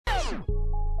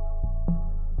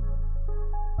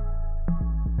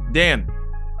Dan,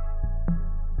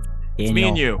 it's me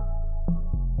and you.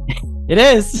 It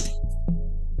is.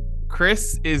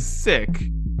 Chris is sick,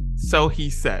 so he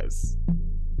says.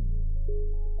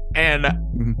 And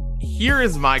here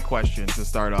is my question to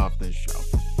start off this show.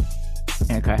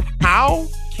 Okay. How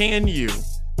can you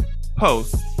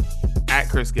post at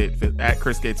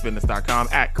ChrisGatesFitness.com,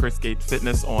 at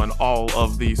ChrisGatesFitness on all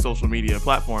of the social media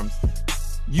platforms,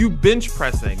 you bench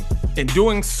pressing and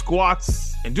doing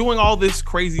squats and doing all this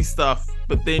crazy stuff,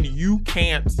 but then you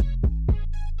can't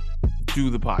do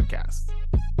the podcast?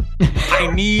 I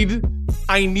need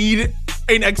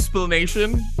an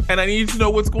explanation, and I need to know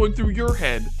what's going through your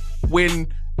head when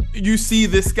you see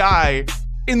this guy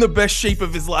in the best shape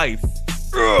of his life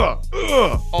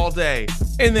all day,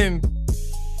 and then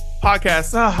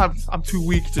podcast, I'm too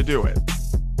weak to do it,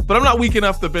 but I'm not weak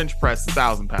enough to bench press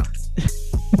 1,000 pounds.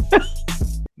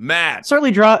 Mad.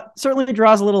 Certainly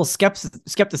draws a little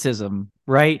skepticism,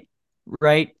 right?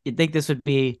 You'd think this would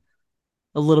be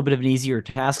a little bit of an easier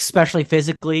task, especially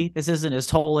physically. This isn't as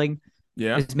tolling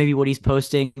as maybe what he's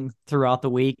posting throughout the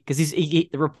week, because the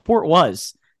report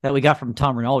was that we got from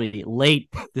Tom Rinaldi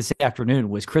late this afternoon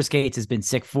was Chris Gates has been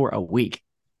sick for a week.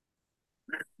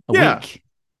 So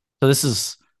this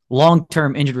is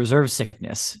long-term injured reserve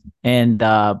sickness, and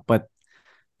but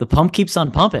the pump keeps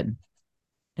on pumping,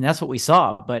 and that's what we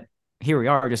saw. But here we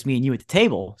are, just me and you at the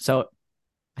table. So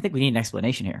I think we need an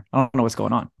explanation here. I don't know what's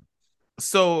going on.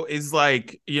 So is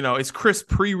Chris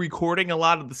pre-recording a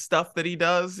lot of the stuff that he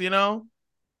does,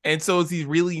 and so is he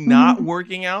really not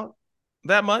working out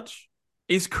that much?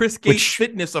 Is Chris Gates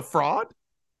Fitness a fraud?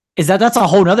 That's a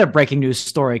whole nother breaking news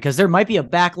story, because there might be a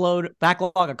backlog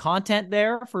of content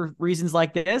there for reasons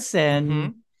like this.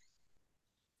 And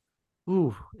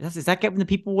is that giving the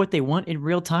people what they want in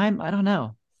real time? I don't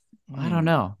know.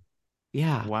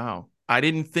 Yeah. Wow. I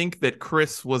didn't think that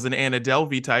Chris was an Anna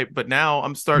Delvey type, but now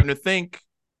I'm starting to think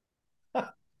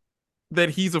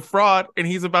that he's a fraud and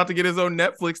he's about to get his own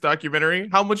Netflix documentary.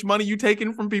 How much money you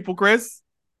taking from people, Chris?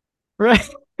 Right.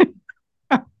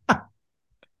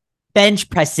 Bench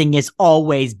pressing is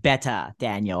always better,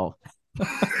 Daniel.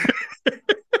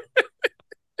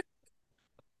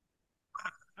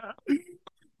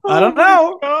 I don't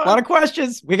know. A lot of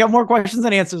questions. We got more questions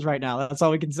than answers right now. That's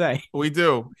all we can say. We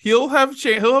do. He'll have a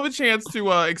chance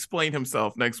to explain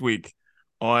himself next week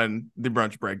on the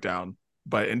Brunch Breakdown.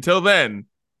 But until then,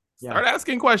 start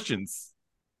asking questions.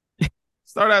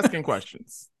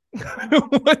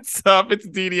 What's up? It's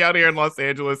Didi out here in Los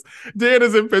Angeles. Dan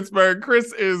is in Pittsburgh.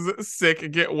 Chris is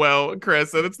sick. Get well,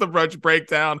 Chris. And it's the Brunch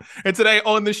Breakdown. And today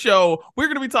on the show, we're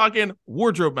going to be talking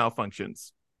wardrobe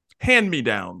malfunctions,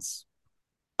 hand-me-downs,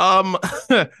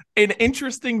 an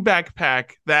interesting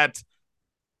backpack that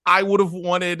I would have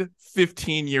wanted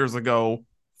 15 years ago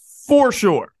for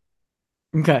sure.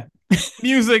 Okay.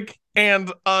 Music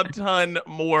and a ton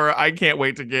more. I can't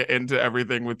wait to get into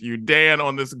everything with you, Dan,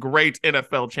 on this great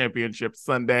NFL Championship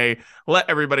Sunday. Let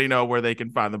everybody know where they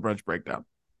can find the Brunch Breakdown.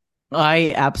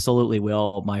 I absolutely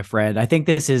will, my friend. I think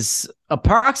this is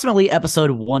approximately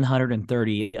episode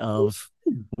 130 of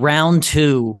round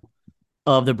 2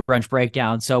 of the Brunch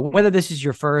Breakdown. So whether this is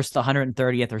your first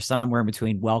 130th or somewhere in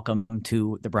between, welcome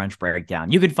to the Brunch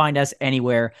Breakdown. You can find us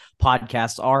anywhere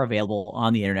podcasts are available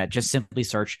on the internet. Just simply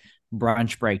search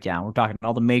Brunch Breakdown. We're talking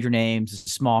all the major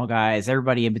names, small guys,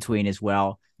 everybody in between as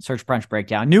well. Search Brunch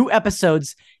Breakdown. New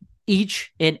episodes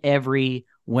each and every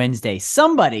Wednesday.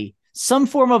 Somebody, some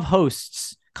form of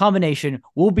hosts combination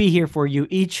will be here for you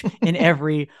each and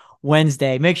every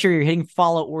Wednesday. Make sure you're hitting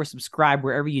follow or subscribe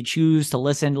wherever you choose to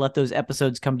listen. Let those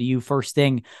episodes come to you first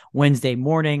thing Wednesday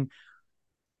morning.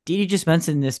 Didi just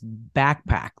mentioned this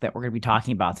backpack that we're going to be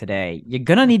talking about today. You're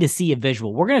going to need to see a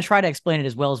visual. We're going to try to explain it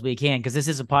as well as we can, because this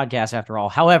is a podcast after all.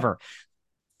 However,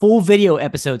 full video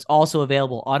episodes also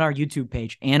available on our YouTube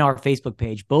page and our Facebook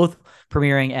page, both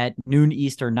premiering at noon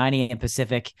Eastern, 9 a.m.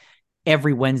 Pacific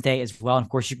every Wednesday as well. And of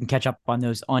course, you can catch up on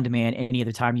those on demand any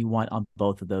other time you want on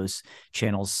both of those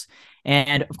channels.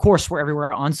 And of course, we're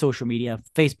everywhere on social media: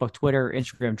 Facebook, Twitter,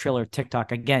 Instagram, Triller,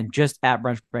 TikTok. Again, just at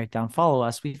Brunch Breakdown. Follow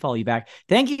us. We follow you back.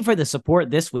 Thank you for the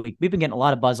support this week. We've been getting a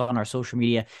lot of buzz on our social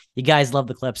media. You guys love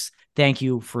the clips. Thank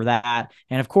you for that.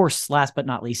 And of course, last but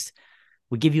not least,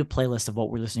 we give you a playlist of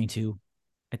what we're listening to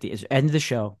at the end of the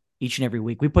show each and every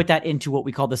week. We put that into what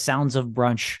we call the Sounds of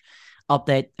Brunch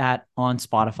update on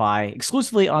Spotify,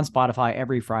 exclusively on Spotify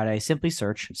every Friday. Simply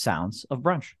search Sounds of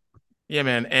Brunch. Yeah,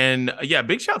 man. And yeah,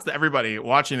 big shouts to everybody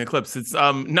watching the clips. It's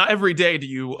not every day do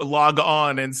you log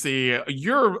on and see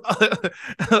you're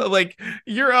like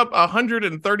you're up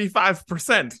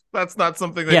 135%. That's not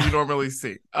something that Yeah, you normally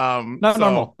see. not So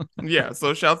normal. yeah,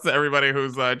 so shouts to everybody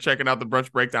who's checking out the brunch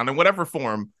breakdown in whatever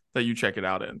form that you check it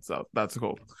out in. So that's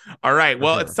cool. All right, For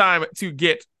well, it's sure. time to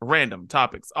get random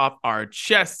topics off our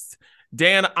chest.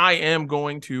 Dan, I am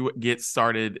going to get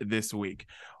started this week.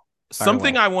 Fire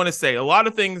Something away. I want to say, a lot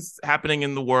of things happening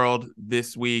in the world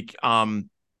this week. And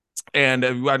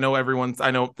I know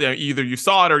either you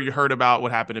saw it or you heard about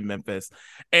what happened in Memphis.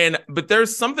 But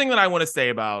there's something that I want to say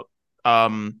about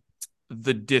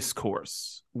the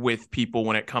discourse with people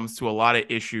when it comes to a lot of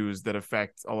issues that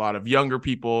affect a lot of younger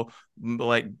people,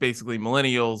 like basically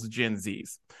millennials, Gen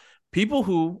Zs, people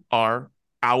who are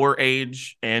our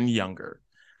age and younger.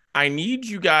 I need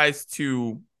you guys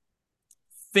to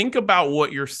think about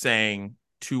what you're saying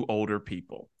to older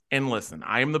people. And listen,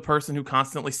 I am the person who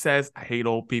constantly says, I hate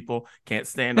old people, can't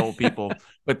stand old people.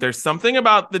 But there's something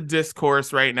about the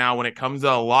discourse right now when it comes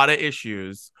to a lot of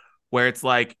issues where it's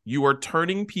like you are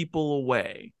turning people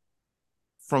away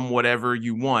from whatever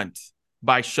you want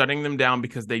by shutting them down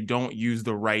because they don't use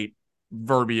the right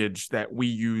verbiage that we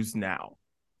use now.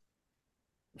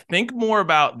 Think more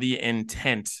about the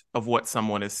intent of what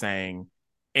someone is saying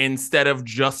instead of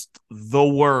just the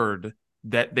word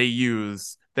that they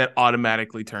use that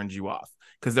automatically turns you off.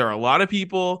 Because there are a lot of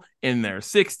people in their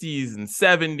 60s and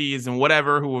 70s and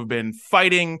whatever who have been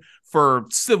fighting for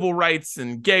civil rights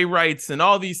and gay rights and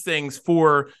all these things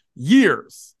for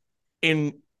years.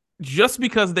 And just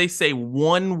because they say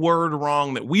one word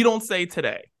wrong that we don't say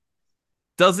today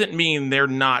doesn't mean they're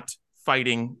not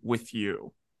fighting with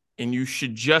you. And you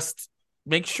should just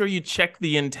make sure you check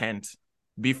the intent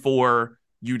before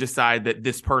you decide that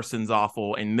this person's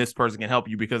awful and this person can help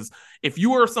you. Because if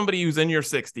you are somebody who's in your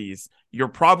 60s, you're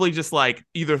probably just like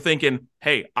either thinking,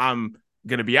 hey, I'm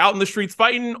going to be out in the streets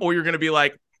fighting, or you're going to be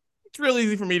like, it's really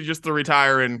easy for me to just to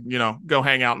retire and, go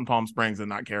hang out in Palm Springs and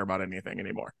not care about anything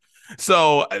anymore.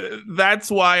 So that's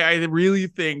why I really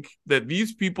think that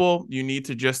these people, you need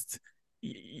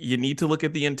to look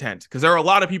at the intent, because there are a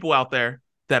lot of people out there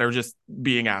that are just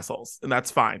being assholes, and that's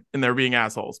fine. And they're being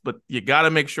assholes, but you got to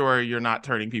make sure you're not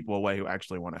turning people away who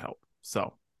actually want to help.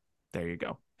 So there you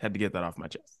go. Had to get that off my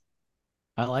chest.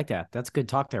 I like that. That's good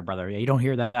talk there, brother. Yeah, you don't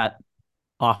hear that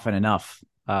often enough,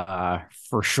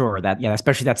 for sure. That, yeah,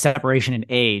 especially that separation in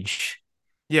age.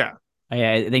 Yeah.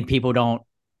 I think people don't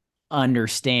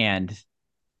understand,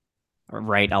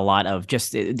 right, a lot of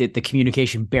just the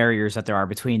communication barriers that there are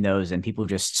between those, and people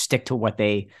just stick to what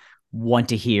they want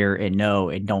to hear and know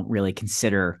and don't really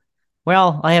consider,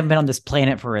 well, I haven't been on this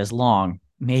planet for as long.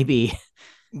 Maybe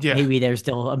there's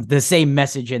still the same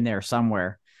message in there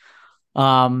somewhere.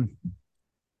 Boy,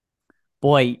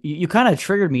 you kind of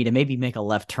triggered me to maybe make a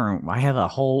left turn. I have a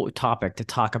whole topic to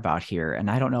talk about here, and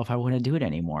I don't know if I want to do it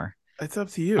anymore. It's up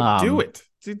to you. Do it.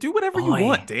 Do whatever you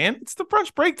want, Dan. It's the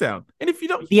brunch breakdown. And if you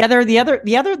don't,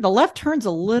 the left turn's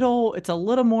it's a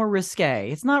little more risque.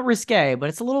 It's not risque, but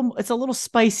it's a little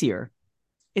spicier.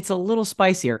 It's a little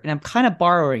spicier, and I'm kind of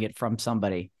borrowing it from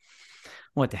somebody.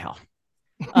 What the hell?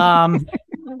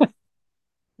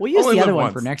 We'll use the other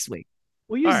one for next week.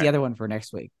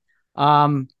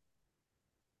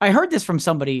 I heard this from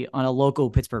somebody on a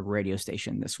local Pittsburgh radio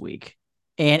station this week,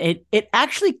 and it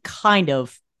actually kind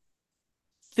of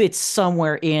fits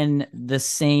somewhere in the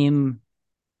same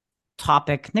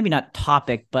topic, maybe not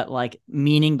topic, but like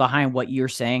meaning behind what you're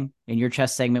saying in your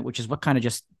chess segment, which is what kind of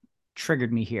just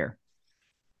triggered me here.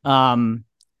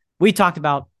 We talked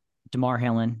about Damar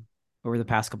Hamlin over the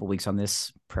past couple of weeks on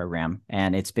this program,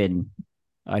 and it's been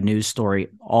a news story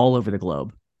all over the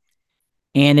globe.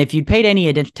 And if you paid any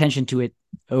attention to it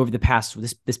over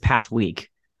this past week,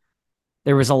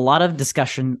 there was a lot of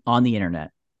discussion on the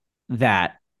internet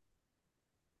that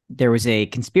there was a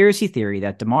conspiracy theory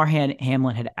that Damar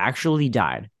Hamlin had actually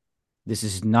died. This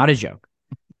is not a joke,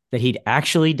 that he'd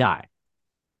actually died.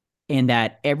 And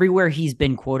that everywhere he's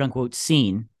been, quote unquote,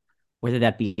 seen, whether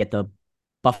that be at the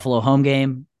Buffalo home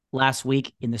game last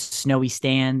week in the snowy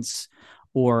stands,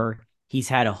 or he's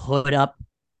had a hood up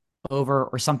over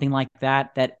or something like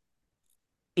that, that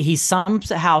he's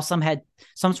had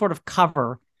some sort of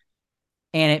cover.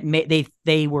 And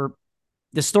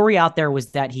the story out there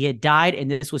was that he had died,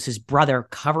 and this was his brother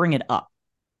covering it up.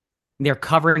 They're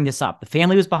covering this up. The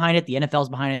family was behind it. The NFL's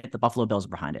behind it. The Buffalo Bills are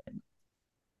behind it.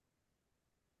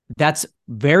 That's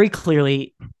very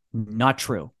clearly not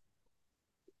true.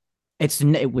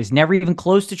 It was never even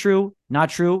close to true. Not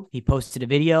true. He posted a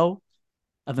video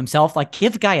of himself. Like,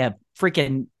 give the guy a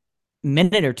freaking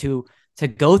minute or two to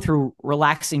go through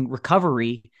relaxing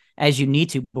recovery as you need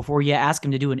to before you ask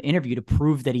him to do an interview to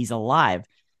prove that he's alive.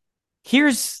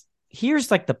 Here's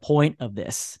like the point of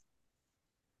this.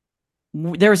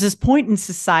 There's this point in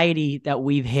society that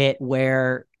we've hit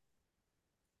where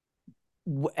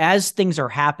as things are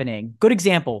happening, good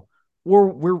example,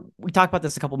 we talked about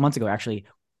this a couple months ago, actually.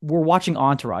 We're watching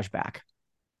Entourage back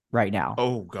right now.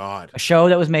 Oh God. A show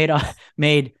that was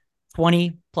made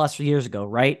 20 plus years ago,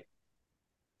 right?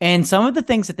 And some of the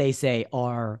things that they say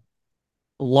are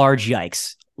large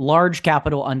yikes, large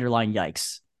capital underline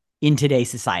yikes in today's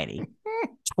society.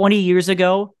 20 years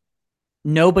ago,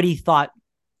 nobody thought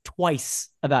twice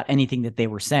about anything that they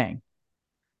were saying.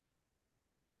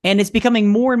 And it's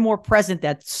becoming more and more present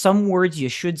that some words you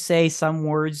should say, some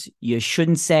words you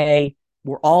shouldn't say.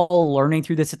 We're all learning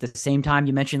through this at the same time.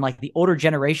 You mentioned like the older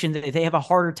generation, that they have a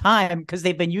harder time because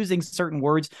they've been using certain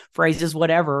words, phrases,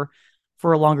 whatever,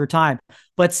 for a longer time.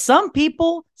 But some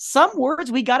people, some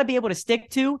words we got to be able to stick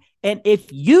to. And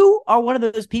if you are one of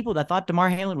those people that thought Damar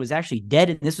Hamlin was actually dead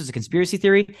and this was a conspiracy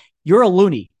theory, you're a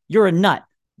loony. You're a nut.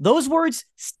 Those words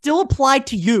still apply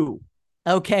to you.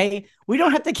 Okay? We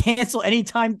don't have to cancel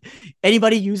anytime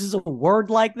anybody uses a word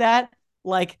like that.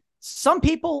 Like, some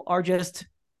people are just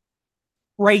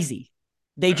crazy.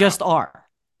 They just are,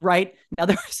 right? Now,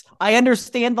 I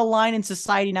understand the line in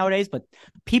society nowadays, but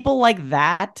people like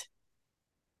that,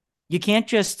 you can't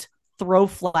just throw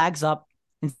flags up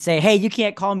and say, hey, you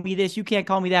can't call me this, you can't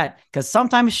call me that. Because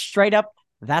sometimes straight up,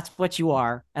 that's what you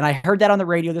are. And I heard that on the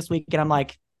radio this week, and I'm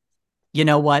like, you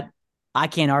know what? I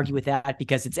can't argue with that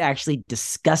because it's actually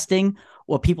disgusting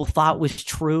what people thought was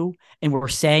true and were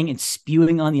saying and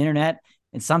spewing on the internet.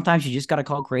 And sometimes you just got to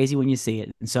call crazy when you see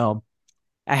it. And so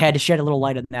I had to shed a little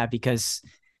light on that because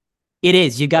it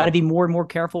is. You got to be more and more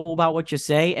careful about what you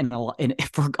say, and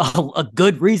for a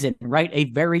good reason, right? A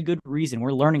very good reason.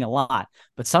 We're learning a lot.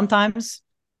 But sometimes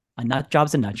a nut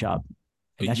job's a nut job.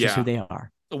 And that's just who they are.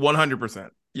 100%.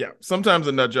 Yeah. Sometimes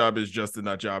a nut job is just a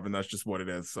nut job, and that's just what it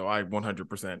is. So I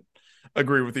 100%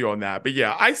 agree with you on that. But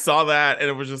yeah, I saw that and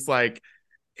it was just like,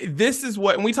 this is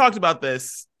what, and we talked about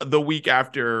this the week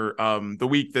after, the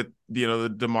week that,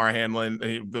 the Damar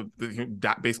Hamlin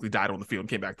basically died on the field and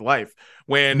came back to life.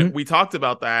 When we talked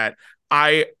about that,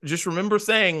 I just remember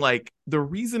saying, like, the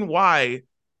reason why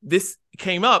this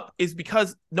came up is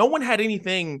because no one had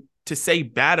anything to say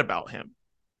bad about him.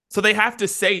 So they have to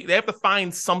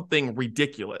find something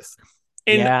ridiculous.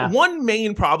 And one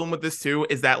main problem with this too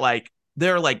is that, like,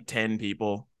 there are like 10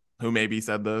 people who maybe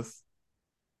said this,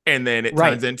 and then it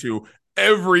turns into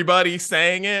everybody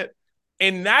saying it.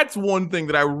 And that's one thing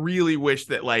that I really wish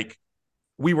that, like,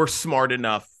 we were smart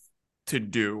enough to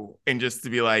do, and just to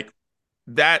be like,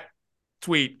 that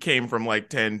tweet came from like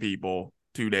 10 people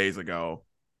 2 days ago,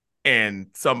 and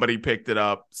somebody picked it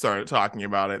up, started talking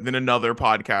about it. Then another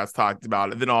podcast talked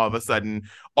about it. Then all of a sudden,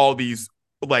 all these,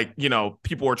 like,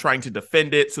 people are trying to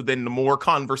defend it. So then the more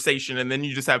conversation, and then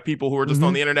you just have people who are just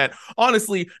on the internet,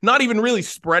 honestly, not even really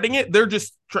spreading it. They're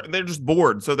just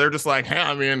bored. So they're just like,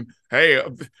 hey,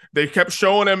 they kept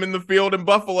showing him in the field in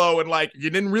Buffalo, and like,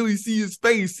 you didn't really see his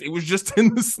face. It was just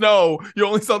in the snow. You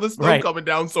only saw the snow coming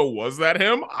down. So was that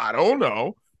him? I don't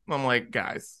know. I'm like,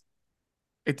 guys,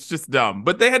 it's just dumb.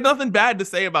 But they had nothing bad to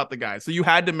say about the guy. So you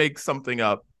had to make something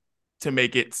up to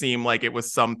make it seem like it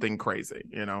was something crazy,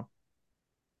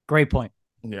 Great point.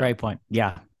 Yeah. Great point.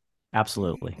 Yeah,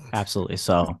 absolutely. Absolutely.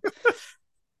 So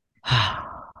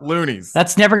loonies.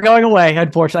 That's never going away.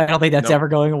 Unfortunately, I don't think that's ever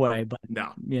going away, but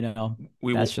no,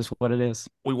 that's just what it is.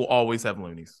 We will always have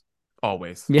loonies.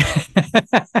 Always. Yeah.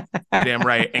 Damn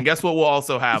right. And guess what? We'll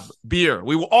also have beer.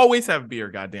 We will always have beer.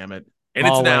 God damn it. And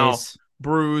it's now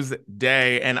Brews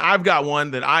Day. And I've got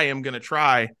one that I am going to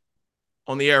try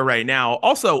on the air right now.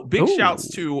 Also, big shouts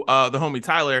to the homie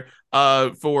Tyler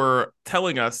for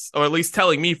telling us, or at least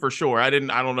telling me for sure. I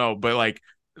don't know, but like,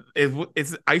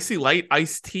 it's Icy Light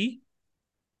iced tea.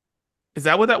 Is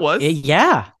that what that was?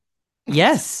 Yeah.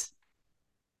 Yes.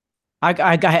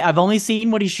 I've only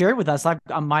seen what he shared with us.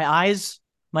 My eyes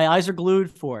are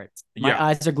glued for it. My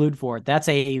eyes are glued for it. That's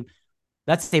a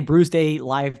Brews Day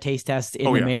live taste test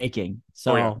in the making.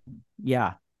 So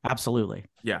yeah, absolutely.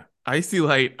 Yeah. Icy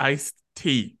Light iced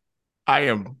tea.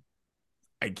 I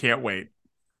can't wait.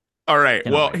 All right.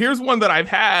 Here's one that I've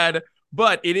had,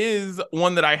 but it is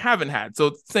one that I haven't had.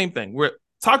 So same thing. We're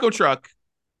Taco Truck,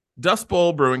 Dust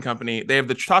Bowl Brewing Company. They have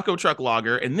the Taco Truck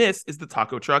Lager, and this is the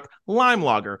Taco Truck Lime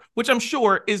Lager, which I'm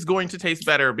sure is going to taste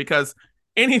better because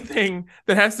anything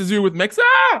that has to do with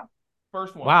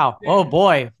first one. Wow. Oh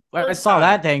boy. I saw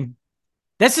that thing.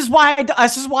 This is why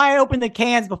I open the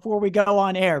cans before we go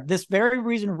on air. This very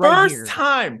reason right here. First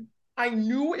time I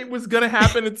knew it was gonna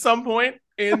happen at some point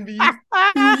in these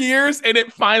 2 years, and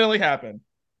it finally happened.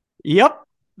 Yep,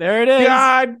 there it is.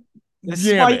 God this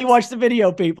is why you watch the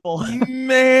video, people.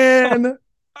 Man.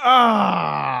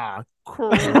 Crap.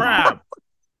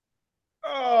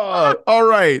 All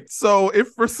right. So if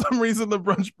for some reason the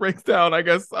brunch breaks down, I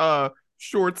guess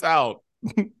shorts out.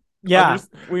 Yeah,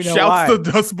 we know shouts why. to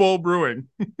Dust Bowl Brewing.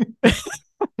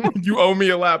 You owe me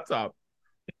a laptop.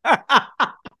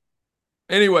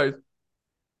 Anyways.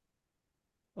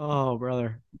 Oh,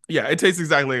 brother. Yeah, it tastes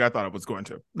exactly like I thought it was going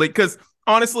to. Like, because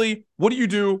honestly, what do you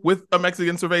do with a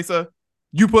Mexican cerveza?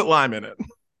 You put lime in it.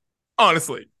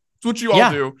 Honestly, it's what you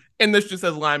all do. And this just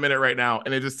has lime in it right now,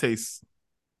 and it just tastes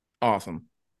awesome.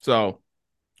 So,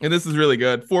 and this is really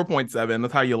good. 4.7.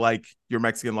 That's how you like your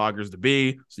Mexican lagers to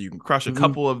be. So you can crush a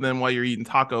couple of them while you're eating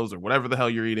tacos or whatever the hell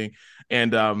you're eating.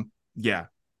 And yeah,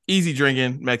 easy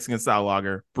drinking Mexican style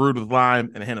lager, brewed with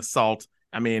lime and a hint of salt.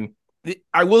 I mean,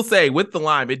 I will say with the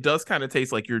lime, it does kind of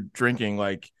taste like you're drinking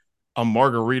like a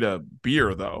margarita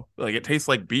beer, though. Like it tastes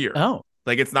like beer. Oh,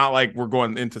 like it's not like we're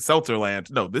going into seltzer land.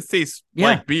 No, this tastes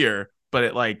like beer, but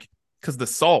it like because the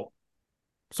salt.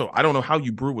 So I don't know how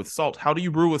you brew with salt. How do you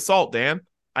brew with salt, Dan?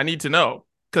 I need to know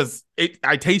because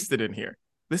I taste it in here.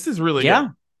 This is really good.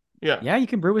 Yeah, you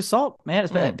can brew with salt,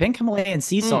 man. Pink Himalayan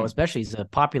sea salt, especially, is a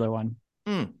popular one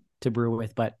to brew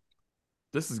with. But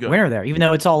this is good. Winner there, even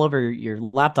though it's all over your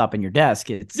laptop and your desk,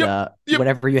 it's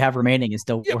whatever you have remaining is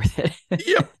still worth it.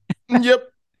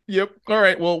 Yep. All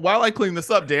right. Well, while I clean this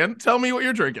up, Dan, tell me what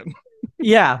you're drinking.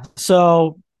 Yeah.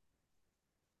 So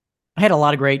I had a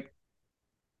lot of great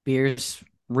beers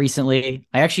recently.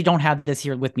 I actually don't have this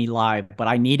here with me live, but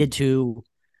I needed to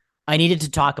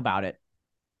talk about it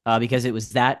because it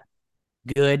was that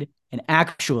good. And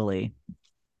actually,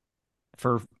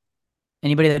 for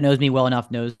anybody that knows me well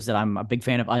enough knows that I'm a big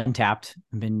fan of Untapped.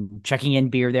 I've been checking in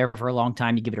beer there for a long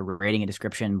time. You give it a rating, a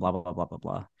description, blah, blah, blah, blah, blah,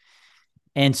 blah.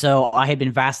 And so I had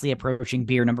been vastly approaching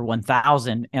beer number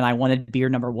 1000, and I wanted beer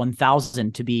number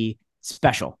 1000 to be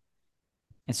special.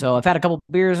 And so I've had a couple of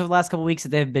beers over the last couple of weeks that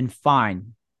they've been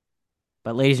fine.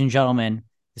 But ladies and gentlemen,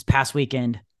 this past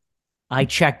weekend, I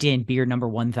checked in beer number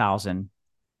 1000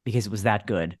 because it was that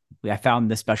good. I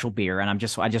found this special beer, and I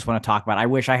just want to talk about it. I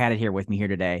wish I had it here with me here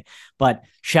today. But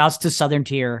shouts to Southern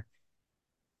Tier.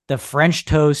 The French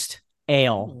Toast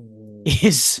Ale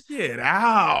is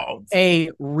a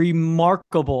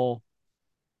remarkable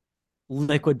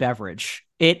liquid beverage.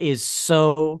 It is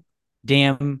so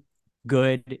damn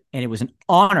good, and it was an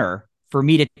honor for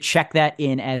me to check that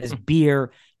in as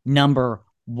beer number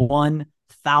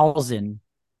 1000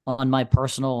 on my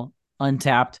personal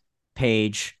Untapped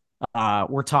page.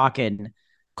 We're talking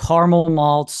caramel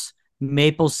malts,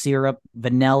 maple syrup,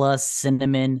 vanilla,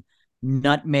 cinnamon,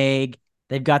 nutmeg.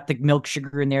 They've got the milk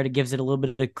sugar in there that gives it a little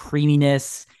bit of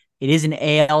creaminess. It is an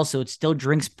ale, so it still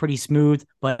drinks pretty smooth,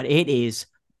 but it is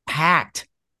packed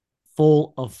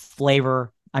full of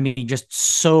flavor. I mean, just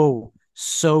so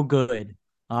good.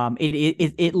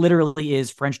 It literally is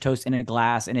French toast in a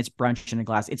glass, and it's brunch in a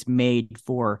glass. It's made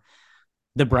for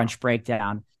the brunch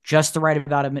breakdown. Just the right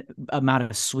amount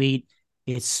of sweet.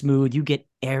 It's smooth. You get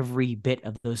every bit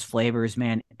of those flavors,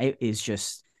 man.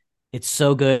 It's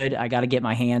so good. I got to get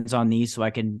my hands on these so I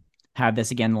can have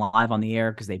this again live on the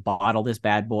air because they bottle this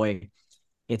bad boy.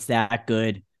 It's that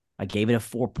good. I gave it a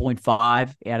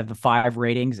 4.5 out of the 5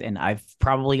 ratings, and I've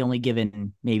probably only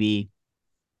given I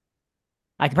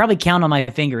can probably count on my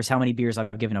fingers how many beers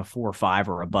I've given a 4 or 5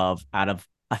 or above out of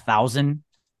 1,000.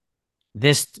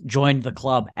 This joined the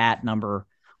club at number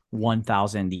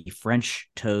 1000, the French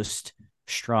Toast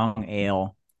Strong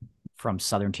Ale from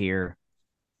Southern Tier.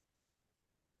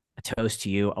 A toast to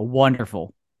you. A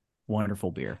wonderful,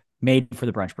 wonderful beer made for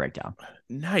the brunch breakdown.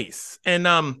 Nice. And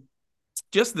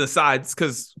just the sides,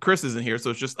 because Chris isn't here, so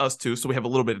it's just us two, so we have a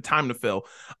little bit of time to fill.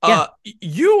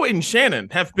 You and Shannon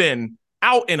have been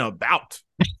out and about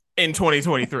in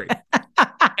 2023.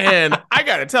 And I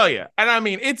gotta tell you, and I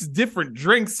mean, it's different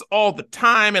drinks all the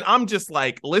time, and I'm just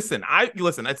like, listen.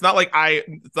 It's not like me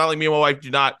and my wife do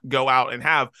not go out and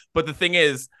have, but the thing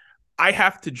is, I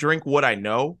have to drink what I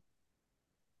know.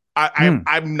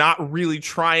 I'm not really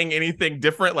trying anything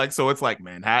different. Like, so it's like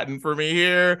Manhattan for me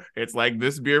here. It's like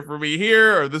this beer for me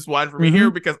here, or this wine for me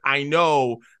here, because I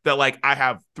know that like I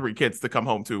have 3 kids to come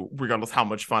home to, regardless how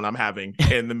much fun I'm having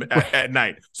at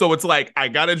night. So it's like I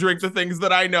gotta drink the things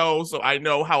that I know, so I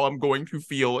know how I'm going to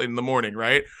feel in the morning,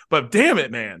 right? But damn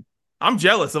it, man, I'm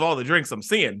jealous of all the drinks I'm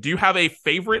seeing. Do you have a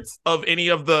favorite of any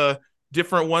of the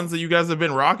different ones that you guys have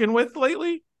been rocking with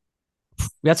lately?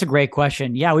 That's a great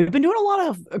question. Yeah, we've been doing a lot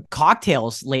of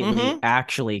cocktails lately,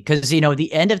 actually, because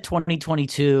the end of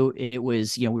 2022, it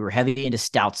was we were heavy into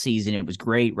stout season. It was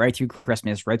great right through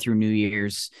Christmas, right through New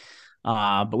Year's.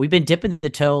 But we've been dipping the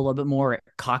toe a little bit more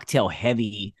cocktail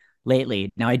heavy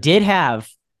lately. Now, I did have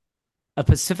a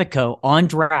Pacifico on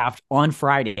draft on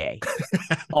Friday.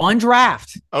 On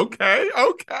draft. Okay.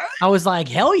 I was like,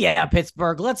 hell yeah,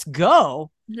 Pittsburgh, let's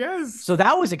go. Yes. So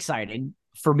that was exciting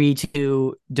for me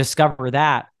to discover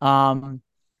that.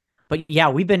 But yeah,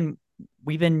 we've been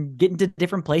getting to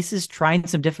different places, trying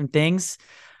some different things.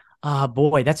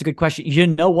 Boy, that's a good question. You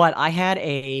know what? I had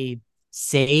a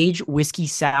sage whiskey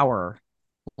sour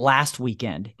last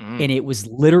weekend, and it was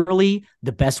literally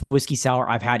the best whiskey sour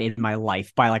I've had in my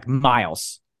life by like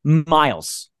miles.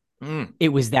 It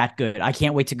was that good. I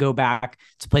can't wait to go back.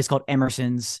 It's a place called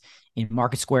Emerson's in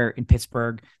Market Square in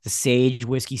Pittsburgh. The sage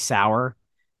whiskey sour.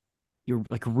 You're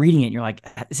like reading it and you're like,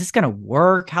 is this going to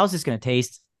work? How's this going to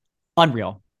taste?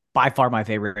 Unreal. By far my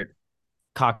favorite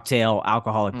cocktail,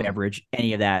 alcoholic beverage,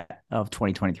 any of that of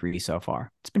 2023 so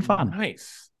far. It's been fun.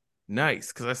 Nice.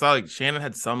 Because I saw like Shannon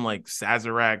had some like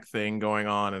Sazerac thing going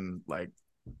on, and like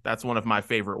that's one of my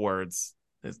favorite words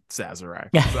is Sazerac.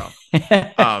 So,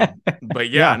 but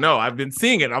yeah, no, I've been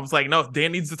seeing it. I was like, no,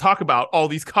 Dan needs to talk about all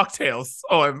these cocktails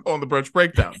on the brunch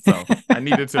breakdown. So I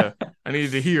needed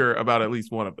to hear about at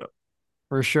least one of them.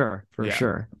 For sure.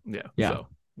 Yeah. So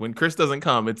when Chris doesn't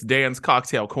come, it's Dan's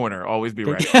cocktail corner. Always be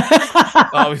ready.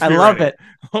 I love it.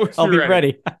 I'll be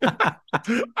ready. All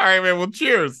right, man. Well,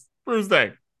 cheers. Bruce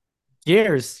Day.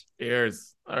 Cheers.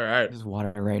 All right. There's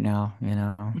water right now,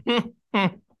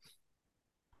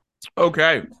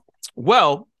 Okay.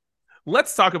 Well,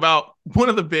 let's talk about one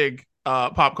of the big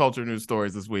pop culture news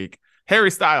stories this week.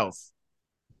 Harry Styles.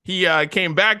 He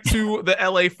came back to the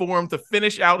LA Forum to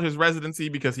finish out his residency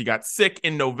because he got sick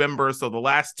in November. So the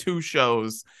last 2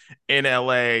 shows in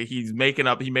LA, he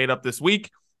made up this week.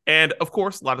 And of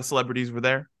course, a lot of celebrities were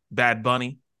there. Bad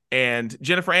Bunny and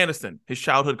Jennifer Aniston, his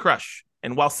childhood crush.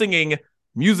 And while singing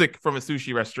music from a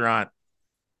sushi restaurant,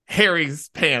 Harry's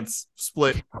pants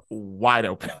split wide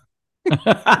open.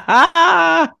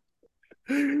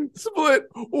 Split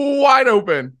wide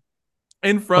open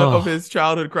in front of his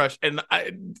childhood crush. And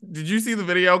did you see the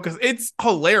video? Because it's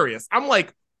hilarious. I'm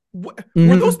like, were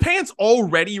those pants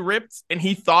already ripped and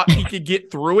he thought he could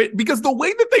get through it? Because the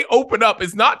way that they open up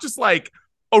is not just like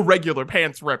a regular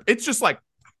pants rip. It's just like,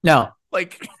 no,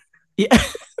 like, yeah.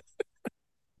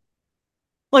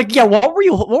 Like, yeah, what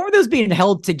were those being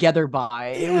held together by?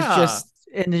 It was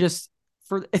just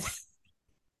for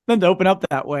them to open up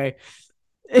that way.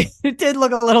 It did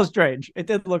look a little strange.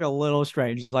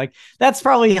 Like, that's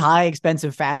probably high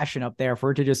expensive fashion up there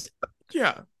for it to just,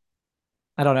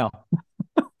 I don't know.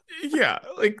 Yeah,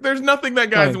 like there's nothing that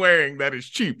guy's wearing that is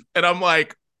cheap. And I'm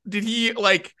like, did he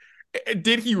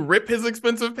rip his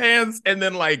expensive pants? And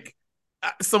then like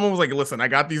someone was like, listen, I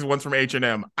got these ones from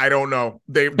H&M. I don't know.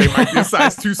 They might be a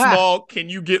size too small. Can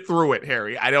you get through it,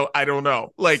 Harry? I don't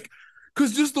know. Like,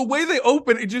 because just the way they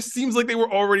open, it just seems like they were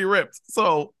already ripped.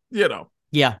 So,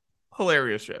 yeah,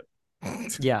 hilarious shit.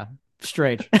 Yeah,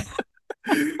 strange.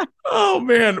 Oh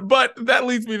man, but that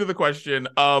leads me to the question: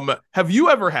 have you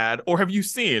ever had, or have you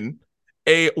seen,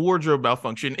 a wardrobe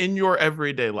malfunction in your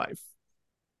everyday life?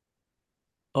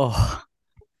 Oh,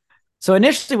 so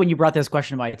initially when you brought this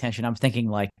question to my attention, I'm thinking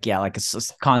like a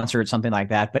concert, something like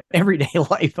that. But everyday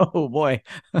life, oh boy,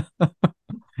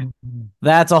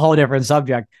 that's a whole different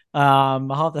subject.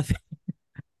 I'll have to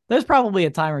there's probably a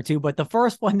time or two, but the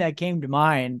first one that came to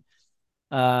mind,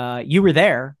 you were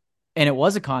there, and it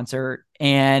was a concert.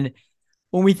 And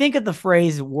when we think of the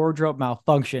phrase wardrobe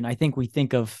malfunction, I think we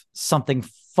think of something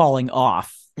falling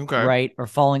off, right, or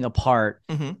falling apart,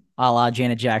 a la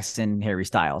Janet Jackson, Harry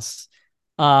Styles.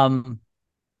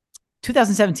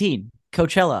 2017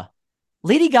 Coachella,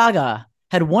 Lady Gaga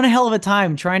had one hell of a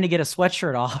time trying to get a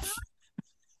sweatshirt off,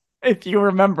 if you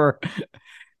remember.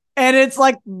 And it's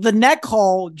like the neck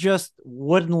hole just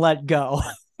wouldn't let go.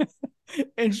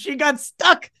 And she got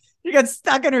stuck. She got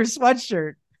stuck in her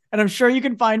sweatshirt. And I'm sure you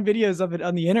can find videos of it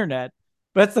on the internet.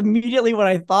 But that's immediately what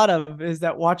I thought of, is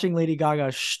that watching Lady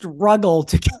Gaga struggle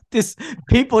to get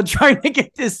people trying to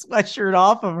get this sweatshirt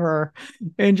off of her.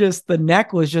 And just the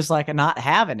neck was just like not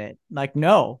having it. Like,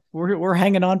 no, we're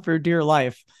hanging on for dear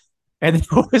life. And it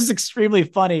was extremely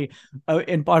funny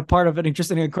and part of it, just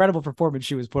an incredible performance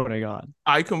she was putting on.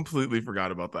 I completely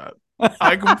forgot about that.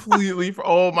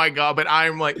 Oh my God. But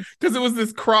I'm like, because it was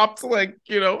this cropped, like,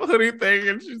 hoodie thing.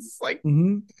 And she's just like,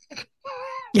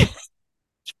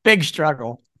 Big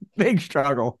struggle. Man. She's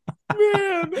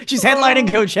headlining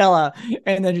Coachella.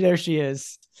 And then there she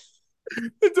is.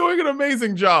 They're doing an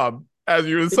amazing job as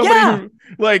you somebody Yeah, who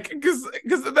like because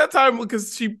at that time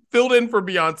because she filled in for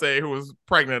Beyonce who was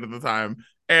pregnant at the time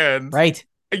and right.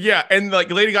 yeah, and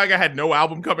like Lady Gaga had no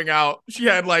album coming out. She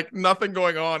had like nothing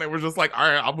going on. It was just like, all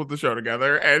right, I'll put the show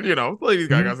together. And you know, Lady Mhm.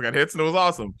 Gaga's got hits and it was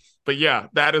awesome. But yeah,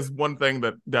 that is one thing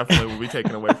that definitely will be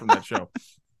taken away from that show.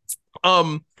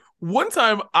 Um, one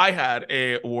time I had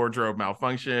a wardrobe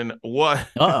malfunction was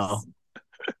Uh-oh.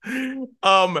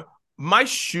 um my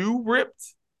shoe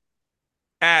ripped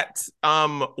at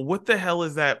what the hell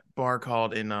is that bar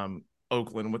called in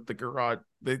Oakland with the garage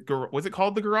was it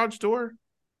called the garage door?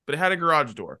 But it had a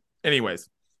garage door. Anyways,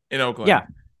 in Oakland. Yeah.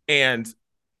 And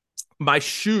my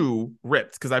shoe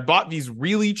ripped because I bought these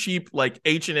really cheap like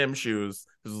H&M shoes.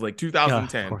 This was like Yeah, of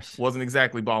 2010. course. Wasn't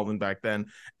exactly balling back then.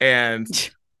 And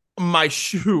my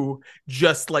shoe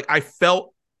just like I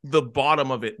felt the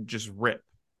bottom of it just rip.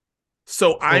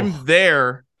 So I'm Oh.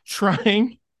 there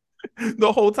trying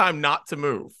the whole time not to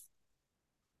move.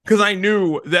 Because I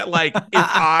knew that like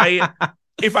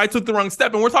if I took the wrong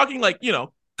step, and we're talking like, you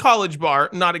know, college bar,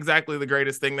 not exactly the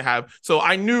greatest thing to have. So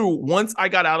I knew once I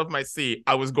got out of my seat,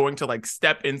 I was going to like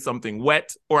step in something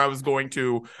wet, or I was going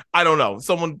to, I don't know,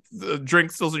 someone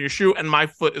drink spills in your shoe, and my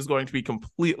foot is going to be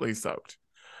completely soaked.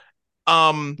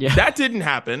 Yeah. That didn't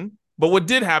happen, but what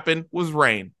did happen was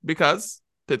rain because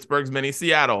Pittsburgh's mini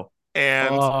Seattle,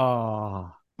 and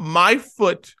Oh. my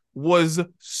foot was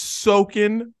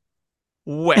soaking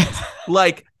wet,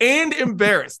 like, and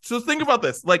embarrassed. So think about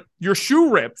this: like your shoe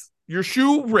ripped,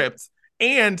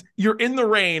 and you're in the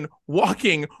rain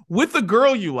walking with a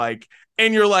girl you like,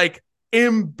 and you're like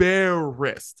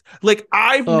embarrassed. Like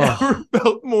I've never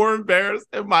felt more embarrassed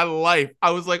in my life.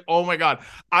 I was like, oh my God.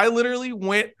 I literally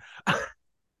went.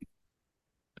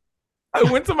 I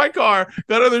went to my car,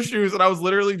 got other shoes, and I was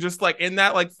literally just like in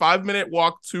that like 5-minute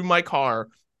walk to my car.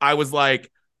 I was like,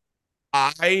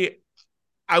 I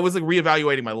I was like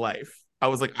reevaluating my life. I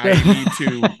was like, I need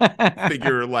to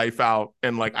figure life out,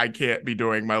 and like I can't be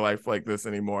doing my life like this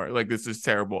anymore. Like this is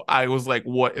terrible. I was like,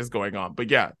 what is going on? But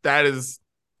yeah, that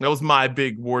was my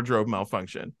big wardrobe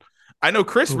malfunction. I know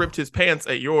Chris ripped his pants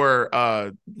at your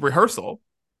rehearsal.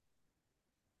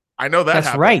 I know that That's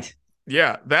happened. right.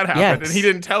 Yeah, that happened, Yes. and he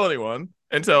didn't tell anyone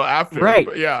until after. Right.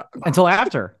 But yeah, Until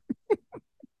after.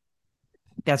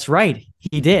 That's right.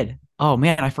 He did. Oh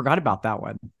man, I forgot about that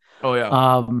one. oh yeah.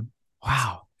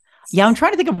 Wow. Yeah, I'm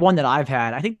trying to think of one that I've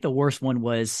had. I think the worst one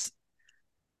was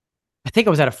I think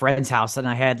I was at a friend's house and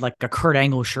I had like a Kurt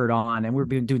Angle shirt on and we were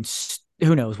doing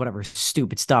who knows, whatever,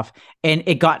 stupid stuff. And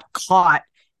it got caught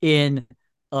in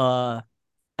a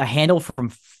handle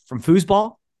from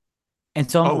foosball. And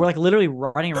so we're like literally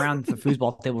running around the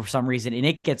foosball table for some reason, and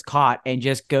it gets caught and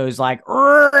just goes like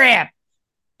rip.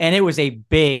 And it was a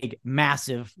big,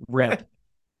 massive rip.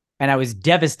 And I was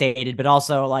devastated, but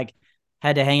also like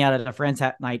had to hang out at a friend's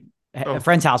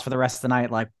house for the rest of the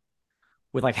night, like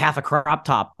with like half a crop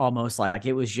top almost. Like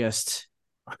it was just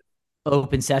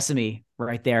open sesame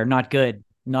right there. Not good.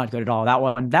 Not good at all. That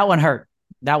one hurt.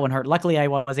 That one hurt. Luckily I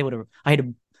had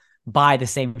to buy the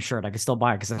same shirt. I could still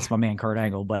buy it because that's my man Kurt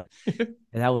Angle, but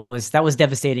that was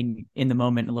devastating in the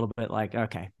moment a little bit. Like,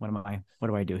 okay, what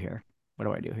do I do here? What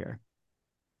do I do here?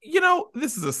 You know,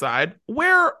 this is a side.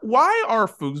 Why are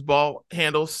foosball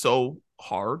handles so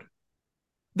hard?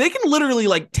 They can literally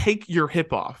like take your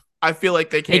hip off. I feel like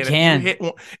they can. They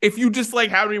can. If you just like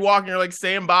have me walking, you're like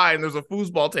stand by, and there's a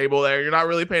foosball table there. You're not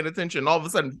really paying attention. All of a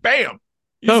sudden, bam,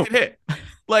 you just get hit.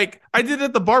 Like I did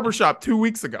at the barbershop 2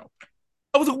 weeks ago.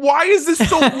 I was like, why is this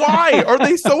so? Why are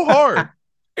they so hard?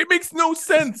 It makes no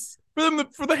sense for them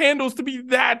for the handles to be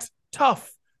that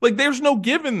tough. Like there's no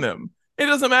give in them. It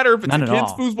doesn't matter if it's None a at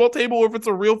kid's all. foosball table or if it's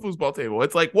a real foosball table.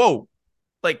 It's like, whoa,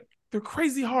 like they're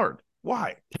crazy hard.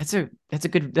 Why? That's a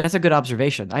good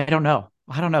observation. I don't know.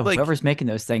 Like- Whoever's making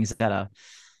those things that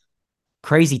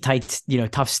crazy tight,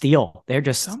 tough steel. They're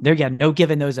no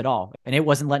giving those at all. And it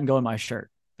wasn't letting go of my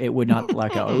shirt. It would not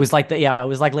let go. It was like it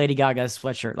was like Lady Gaga's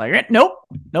sweatshirt. Like,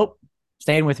 nope,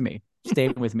 staying with me.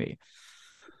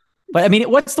 But I mean,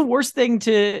 what's the worst thing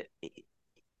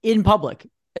in public?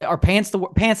 Are pants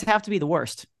pants have to be the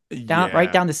worst?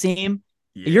 Right down the seam.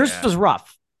 Yeah. Yours was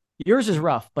rough. Yours is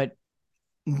rough, but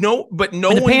no when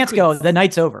the pants go, the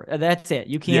night's over. That's it.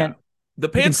 You can't. Yeah. The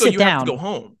pants go. You have to go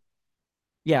home.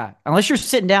 Yeah, unless you're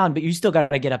sitting down, but you still got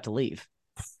to get up to leave.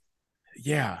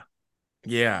 Yeah.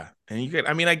 And you could,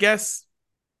 I mean, I guess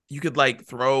you could like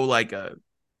throw like a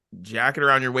jacket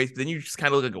around your waist. Then you just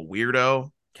kind of look like a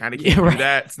weirdo. Kind of can't do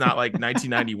that. It's not like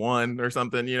 1991 or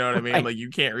something. You know what I mean? Right. Like you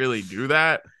can't really do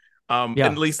that.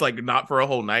 At least like not for a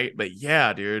whole night. But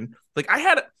yeah, dude. Like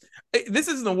this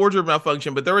isn't a wardrobe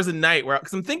malfunction, but there was a night where,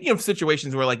 because I'm thinking of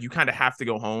situations where like you kind of have to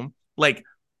go home. Like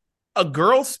a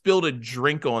girl spilled a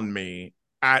drink on me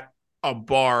at a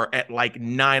bar at like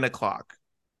 9 o'clock.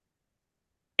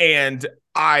 And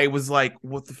I was like,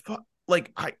 what the fuck?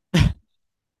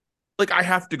 I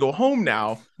have to go home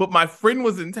now. But my friend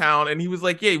was in town and he was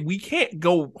like, yeah, we can't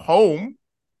go home.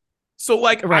 So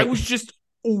like I was just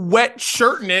wet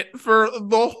shirting it for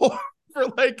the whole for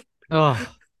like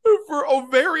for a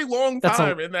very long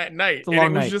time in that night. And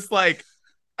it was just like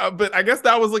but I guess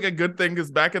that was like a good thing because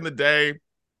back in the day,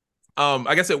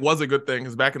 I guess it was a good thing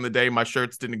because back in the day my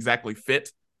shirts didn't exactly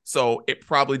fit. So it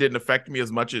probably didn't affect me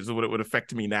as much as what it would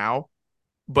affect me now.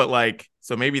 But like,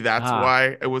 so maybe that's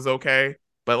why it was okay.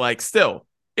 But like, still,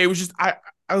 it was just I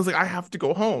was like, I have to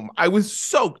go home. I was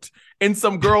soaked, and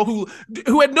some girl who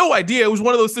had no idea. It was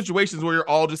one of those situations where you're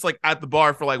all just like at the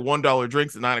bar for like $1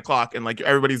 drinks at 9 o'clock, and like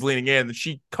everybody's leaning in, and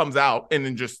she comes out and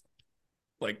then just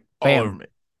like all over me.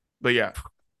 But yeah.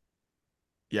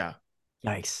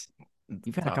 Yikes!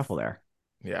 You've had a couple there.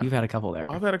 Yeah, you've had a couple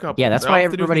there. I've had a couple. Yeah, that's why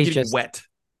everybody's just wet.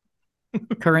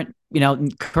 current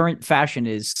fashion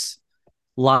is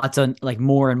lots of like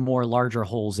more and more larger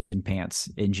holes in pants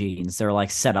in jeans. They're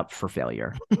like set up for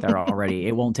failure. They're already,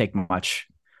 it won't take much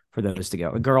for those to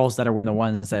go. The girls that are the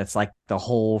ones that's like the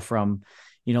hole from,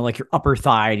 like your upper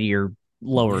thigh to your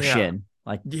lower shin,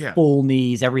 like full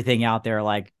knees, everything out there.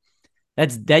 Like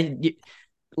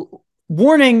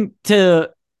warning to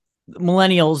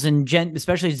millennials and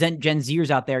especially Gen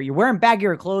Zers out there. You're wearing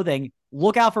baggier clothing.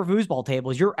 Look out for foosball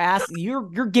tables.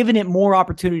 You're giving it more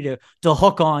opportunity to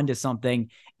hook on to something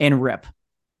and rip.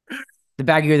 The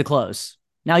baggier the clothes.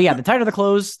 Now, the tighter the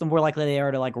clothes, the more likely they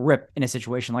are to like rip in a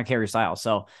situation like Harry Styles.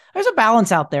 So there's a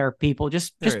balance out there, people.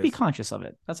 Just be conscious of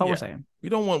it. That's all we're saying. We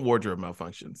don't want wardrobe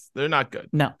malfunctions. They're not good.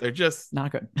 No, they're just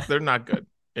not good. They're not good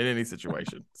in any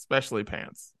situation, especially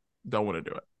pants. Don't want to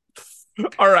do it.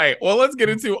 All right. Well, let's get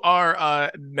into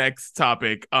our next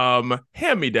topic.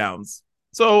 Hand-me-downs.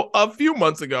 So a few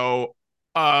months ago,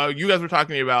 you guys were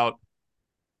talking about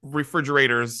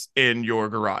refrigerators in your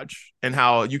garage and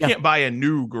how you can't buy a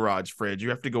new garage fridge.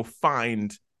 You have to go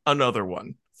find another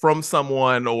one from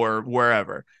someone or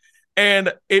wherever.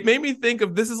 And it made me think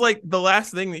of, this is like the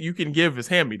last thing that you can give as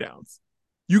hand-me-downs.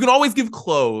 You can always give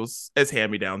clothes as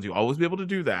hand-me-downs. You'll always be able to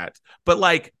do that. But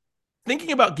like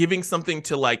thinking about giving something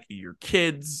to like your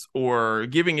kids or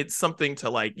giving it something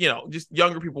to like, just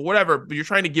younger people, whatever, but you're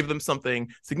trying to give them something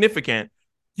significant,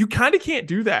 you kind of can't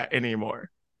do that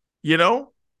anymore.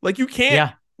 Like you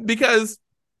can't because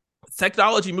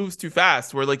technology moves too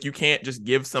fast where like you can't just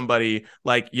give somebody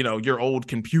like, your old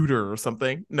computer or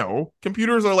something. No,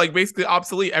 computers are like basically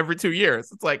obsolete every 2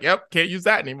 years. It's like, yep, can't use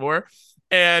that anymore.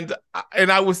 And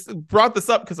I was brought this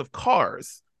up because of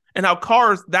cars. And how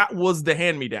cars, that was the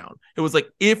hand-me-down. It was like,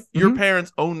 if your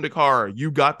parents owned a car, you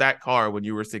got that car when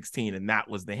you were 16, and that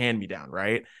was the hand-me-down,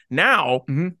 right? Now,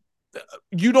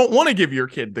 you don't want to give your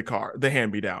kid the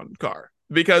hand-me-down car,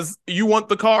 because you want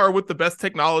the car with the best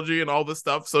technology and all this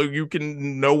stuff, so you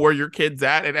can know where your kid's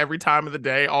at every time of the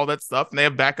day, all that stuff. And they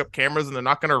have backup cameras, and they're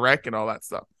not going to wreck and all that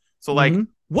stuff. So, like,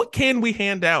 what can we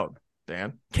hand down,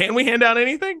 Dan? Can we hand down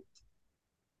anything?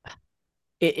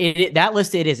 That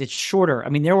list, it's shorter. I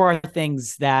mean, there are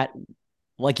things that,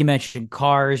 like you mentioned,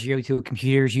 cars, you're able to,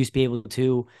 computers used to be able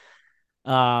to,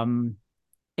 like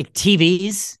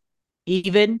TVs,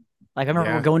 even. Like I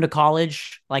remember going to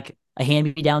college, like a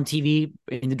hand-me-down TV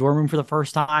in the dorm room for the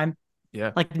first time.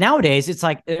 Yeah. Like nowadays, it's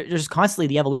like there's constantly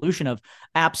the evolution of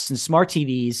apps and smart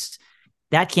TVs.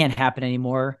 That can't happen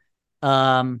anymore.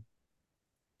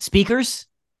 Speakers.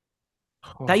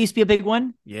 That used to be a big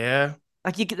one. Yeah.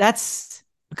 Like that's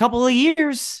a couple of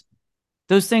years,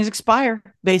 those things expire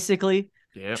basically.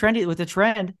 Yeah. Trendy with the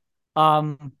trend. The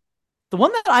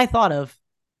one that I thought of,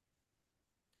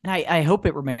 and I hope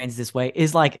it remains this way,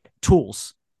 is like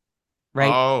tools,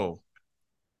 right? Oh,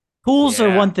 tools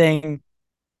are one thing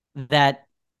that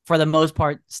for the most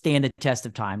part stand the test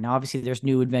of time. Now, obviously there's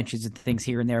new inventions and things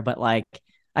here and there, but like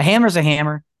a hammer's a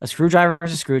hammer, a screwdriver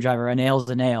is a screwdriver, a nail's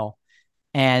a nail.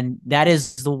 And that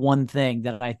is the one thing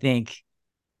that I think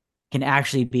can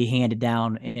actually be handed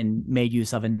down and made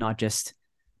use of, and not just,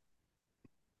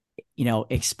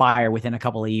 expire within a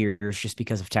couple of years just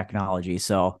because of technology.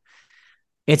 So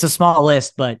it's a small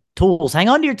list, but tools, hang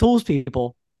on to your tools,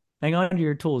 people. Hang on to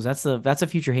your tools. That's a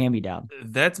future hand-me-down.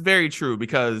 That's very true,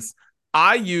 because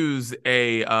I use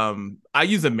a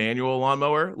manual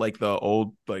lawnmower, like the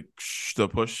old, like the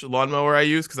push lawnmower I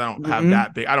use, because I don't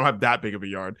have that big of a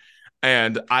yard.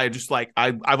 And I just like,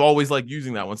 I've always liked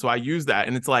using that one. So I use that.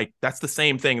 And it's like, that's the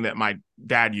same thing that my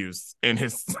dad used in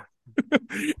his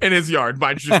in his yard.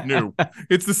 Mine's just new.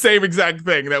 It's the same exact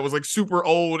thing that was like super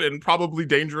old and probably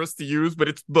dangerous to use, but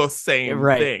it's the same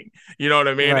Right. thing. You know what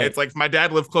I mean? Right. It's like if my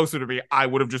dad lived closer to me, I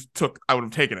would have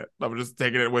taken it. I would have just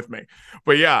taken it with me.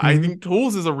 But yeah, I Mhm. think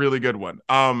tools is a really good one.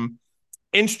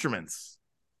 Instruments,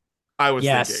 I was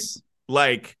thinking. Yes.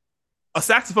 Like a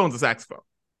saxophone's a saxophone.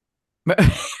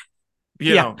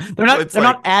 You Yeah, know, they're not. it's They're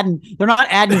like not adding. They're not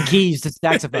adding keys to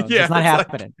saxophones. yeah, It's not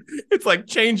happening. it's like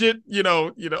change it,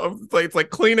 it's like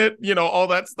clean it, all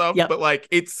that stuff. Yep. But like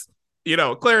it's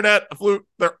clarinet, a flute,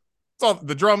 it's all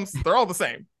the drums, they're all the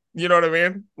same. You know what I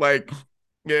mean? Like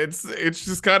it's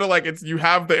just kind of like you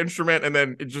have the instrument and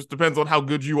then it just depends on how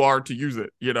good you are to use it.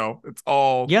 Yeah.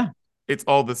 It's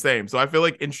all the same. So I feel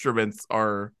like instruments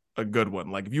are a good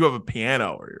one. Like if you have a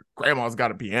piano or your grandma's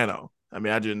got a piano, I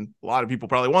imagine a lot of people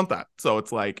probably want that. So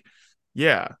it's like,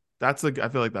 yeah, I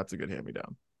feel like that's a good hand me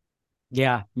down.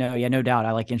 Yeah. No. Yeah. No doubt.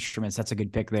 I like instruments. That's a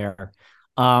good pick there.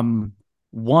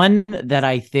 One that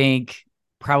I think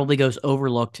probably goes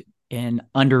overlooked and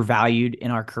undervalued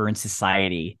in our current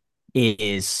society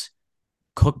is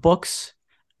cookbooks,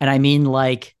 and I mean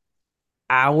like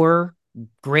our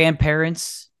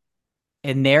grandparents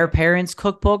and their parents'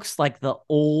 cookbooks, like the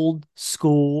old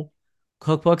school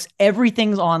cookbooks.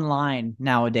 Everything's online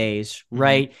nowadays,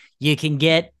 right? Mm-hmm. You can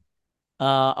get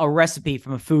a recipe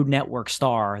from a Food Network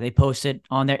star. They post it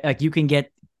on there. Like you can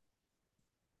get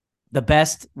the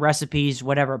best recipes,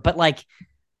 whatever. But like,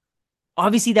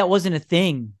 obviously, that wasn't a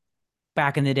thing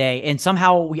back in the day. And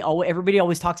somehow everybody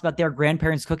always talks about their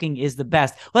grandparents' cooking is the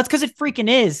best. Well, that's because it freaking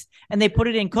is. And they put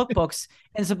it in cookbooks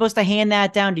and supposed to hand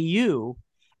that down to you.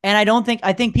 And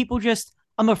I think people just,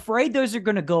 I'm afraid those are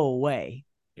going to go away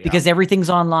because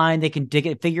everything's online. They can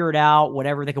figure it out,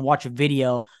 whatever. They can watch a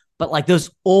video. But like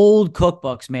those old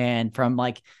cookbooks, man, from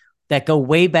like that go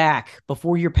way back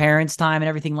before your parents' time and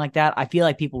everything like that, I feel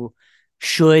like people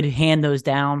should hand those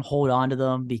down, hold on to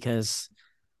them, because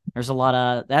there's a lot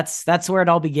of that's where it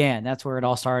all began. That's where it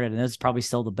all started. And it's probably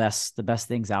still the best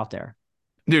things out there.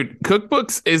 Dude,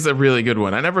 cookbooks is a really good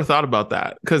one. I never thought about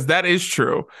that because that is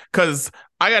true. Because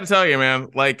I got to tell you, man,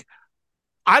 like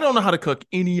I don't know how to cook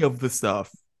any of the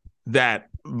stuff that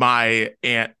my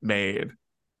aunt made.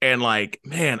 And like,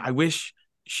 man, I wish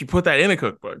she put that in a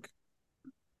cookbook.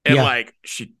 And like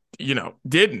she,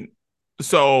 didn't.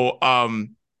 So,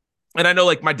 and I know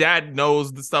like my dad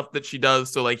knows the stuff that she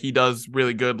does. So like he does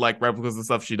really good like replicas of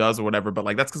stuff she does or whatever. But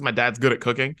like that's because my dad's good at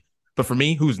cooking. But for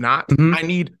me, who's not, I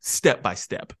need step by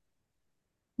step.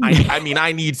 I mean,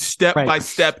 I need step by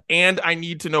step, and I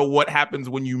need to know what happens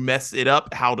when you mess it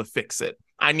up, how to fix it.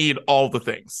 I need all the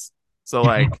things. So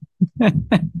like,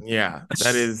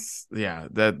 that's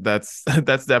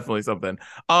definitely something.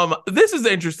 This is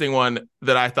an interesting one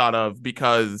that I thought of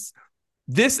because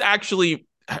this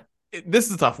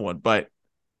is a tough one, but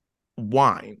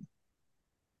wine.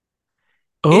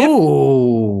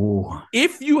 Oh,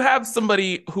 if you have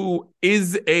somebody who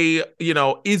is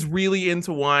is really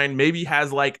into wine, maybe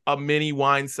has like a mini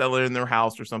wine cellar in their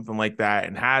house or something like that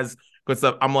and has good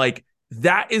stuff, I'm like,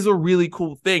 that is a really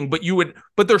cool thing. But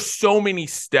there's so many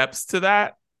steps to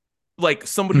that. Like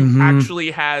somebody who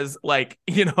actually has like,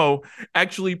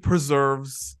 actually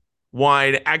preserves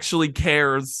wine, actually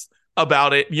cares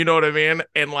about it, you know what I mean?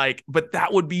 And like, but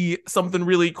that would be something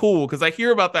really cool because I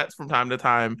hear about that from time to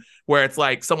time where it's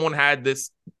like someone had this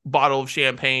bottle of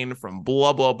champagne from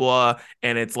blah blah blah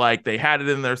and it's like they had it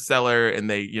in their cellar and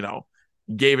they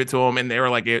gave it to them and they were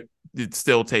like it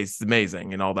still tastes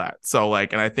amazing and all that. So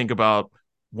like, and I think about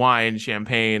wine,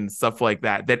 champagne, stuff like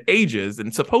that ages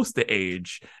and supposed to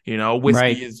age,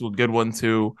 whiskey is a good one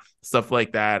too, stuff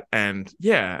like that. And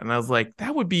and I was like,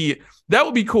 that would be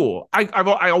cool. I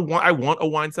want a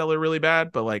wine cellar really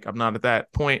bad, but like I'm not at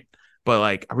that point, but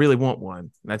like I really want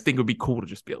one. And I think it would be cool to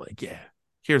just be like,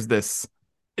 here's this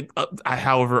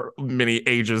however many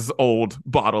ages old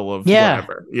bottle of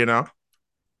whatever,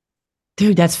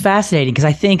 Dude, that's fascinating because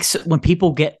I think when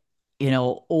people get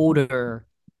older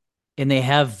and they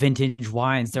have vintage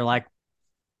wines, they're like,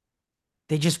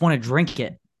 they just want to drink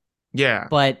it. Yeah.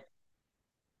 But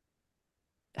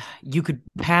you could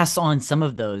pass on some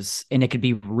of those and it could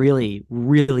be really,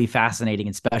 really fascinating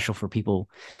and special for people,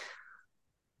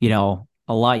 a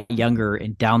lot younger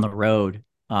and down the road.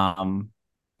 Because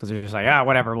they're just like,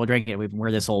 whatever, we'll drink it.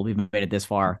 We're this old. We've made it this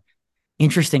far.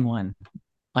 Interesting one.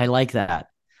 I like that.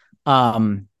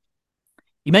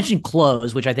 You mentioned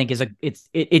clothes, which I think is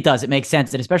it makes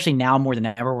sense. And especially now more than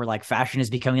ever, where like fashion is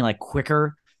becoming like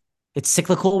quicker it's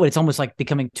cyclical, but it's almost like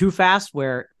becoming too fast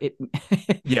where it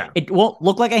Yeah. it won't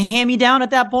look like a hand-me-down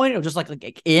at that point. It'll just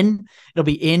it'll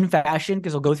be in fashion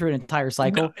because it'll go through an entire No,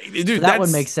 cycle. So dude, that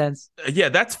one makes sense. yeah,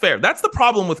 that's fair. That's the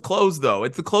problem with clothes, though.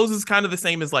 It's the clothes is kind of the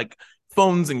same as like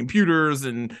phones and computers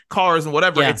and cars and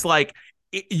whatever. Yeah. It's like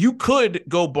you could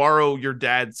go borrow your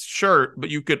dad's shirt, but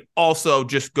you could also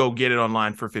just go get it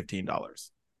online for $15.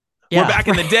 Yeah. Where back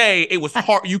in the day, it was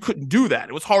hard. You couldn't do that.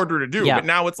 It was harder to do. Yeah. But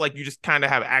now it's like you just kind of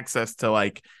have access to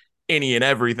like any and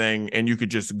everything, and you could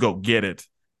just go get it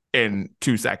in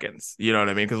 2 seconds. You know what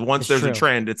I mean? Because once there's a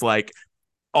trend, it's like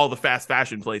all the fast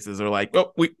fashion places are like,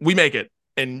 oh, we make it,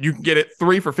 and you can get it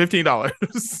 3 for $15.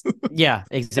 Yeah,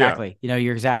 exactly. Yeah.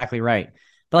 You're exactly right.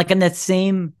 But like in that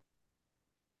same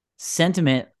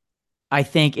sentiment, I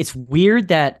think it's weird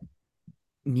that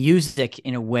music,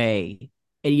 in a way,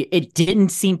 it didn't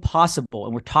seem possible.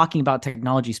 And we're talking about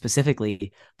technology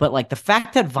specifically, but like the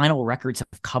fact that vinyl records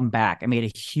have come back and made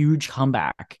a huge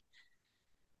comeback.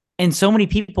 And so many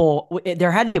people,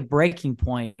 there had to be a breaking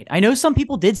point. I know some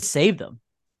people did save them,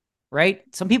 right?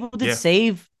 Some people did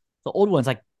save the old ones,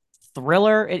 like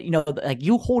Thriller, like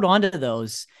you hold on to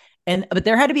those. But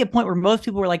there had to be a point where most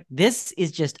people were like, this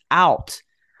is just out.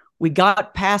 We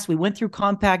went through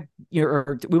compact,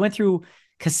 or we went through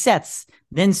cassettes,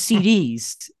 then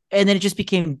CDs, and then it just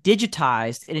became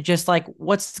digitized, and it just like,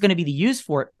 what's going to be the use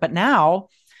for it? But now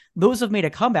those have made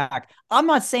a comeback. I'm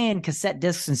not saying cassette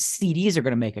discs and CDs are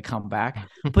going to make a comeback,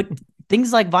 but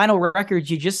things like vinyl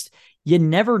records, you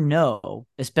never know,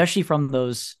 especially from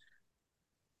those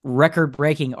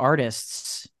record-breaking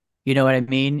artists. You know what I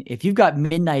mean? If you've got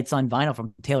Midnights on vinyl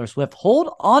from Taylor Swift,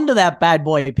 hold on to that bad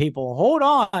boy, people. Hold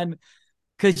on,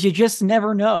 because you just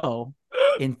never know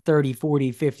in 30,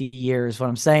 40, 50 years. What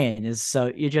I'm saying is,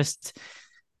 so you just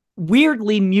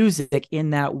weirdly music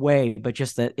in that way, but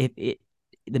just that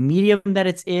the medium that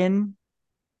it's in,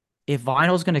 if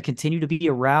vinyl is going to continue to be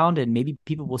around and maybe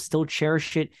people will still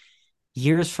cherish it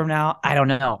years from now, I don't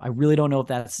know. I really don't know if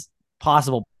that's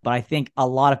possible, but I think a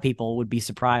lot of people would be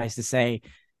surprised to say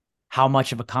how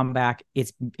much of a comeback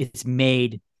it's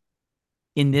made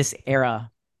in this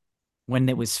era when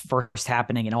it was first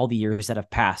happening and all the years that have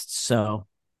passed. So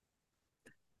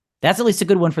that's at least a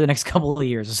good one for the next couple of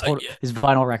years is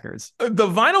vinyl records. The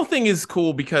vinyl thing is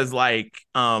cool because like,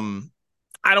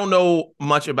 I don't know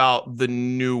much about the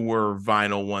newer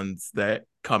vinyl ones that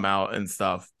come out and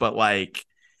stuff, but like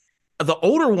the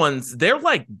older ones, they're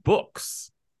like books.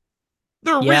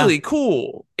 They're really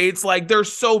cool. It's like they're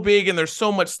so big and there's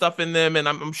so much stuff in them. And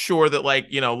I'm sure that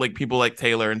like, like people like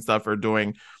Taylor and stuff are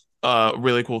doing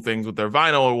really cool things with their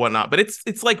vinyl or whatnot. But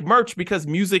it's like merch because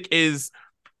music is,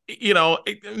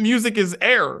 music is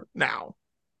air now.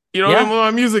 My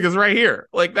music is right here.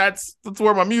 Like that's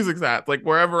where my music's at, like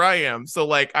wherever I am. So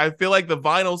like I feel like the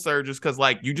vinyl surge is because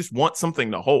like you just want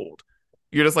something to hold.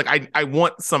 You're just like, I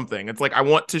want something. It's like I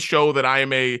want to show that I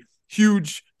am a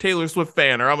huge Taylor Swift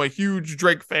fan, or I'm a huge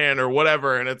Drake fan, or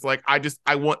whatever. And it's like I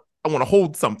want to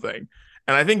hold something.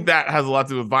 And I think that has a lot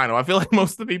to do with vinyl. I feel like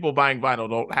most of the people buying vinyl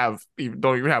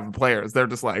don't even have players. They're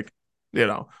just like,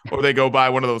 or they go buy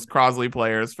one of those Crosley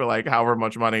players for like however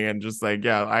much money and just like,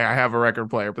 I have a record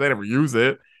player, but they never use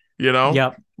it,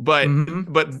 Yep. But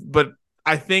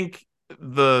I think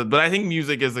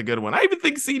music is a good one. I even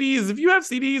think CDs, if you have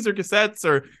CDs or cassettes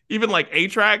or even like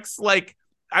 8-tracks, like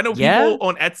I know people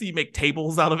on Etsy make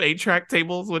tables out of 8-track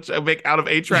tables, which I make out of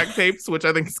 8-track tapes, which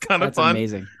I think is kind of fun.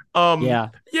 Amazing. I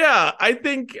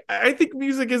think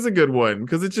music is a good one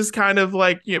because it's just kind of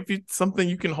like, if it's something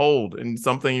you can hold and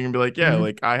something you can be like,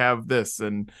 like I have this.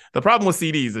 And the problem with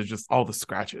CDs is just all the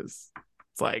scratches.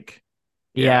 It's like,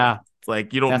 it's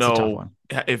like you don't know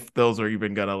if those are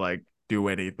even gonna like do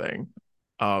anything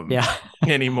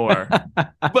anymore.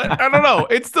 But I don't know,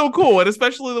 it's still cool, and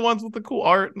especially the ones with the cool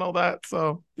art and all that.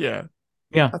 So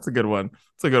that's a good one.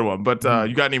 It's a good one. But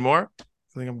you got any more?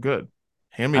 I think I'm good.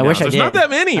 Hand me down. There's not that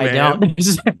many, man. I don't.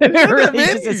 There's not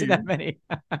that many.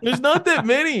 There's not that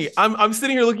many. I'm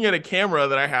sitting here looking at a camera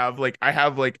that I have. Like I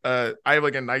have like a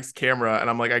nice camera, and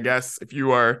I'm like, I guess if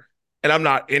you are, and I'm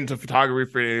not into photography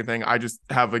for anything, I just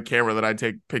have a camera that I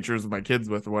take pictures of my kids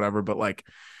with or whatever. But like,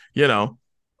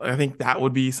 I think that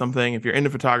would be something if you're into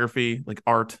photography, like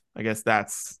art. I guess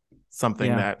that's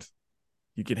something that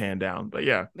you could hand down. But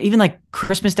even like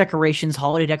Christmas decorations,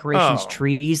 holiday decorations,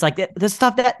 trees, like the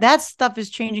stuff that stuff is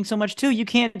changing so much too. You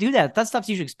can't do that. That stuff's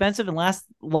usually expensive and lasts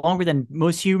longer than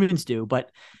most humans do.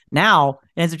 But now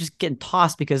it ends up just getting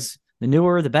tossed because the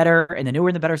newer, the better, and the newer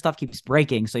and the better stuff keeps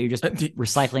breaking. So you're just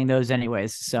recycling those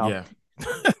anyways. So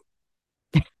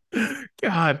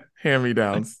God,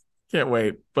 hand-me-downs. Can't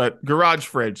wait. But garage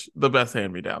fridge, the best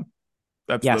hand-me-down.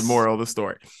 That's the Yes. moral of the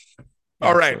story.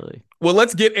 All right. Absolutely. Well,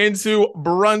 let's get into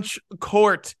Brunch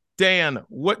Court. Dan,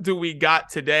 what do we got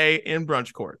today in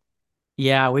Brunch Court?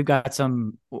 Yeah, we've got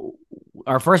some.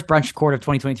 Our first brunch court of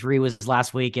 2023 was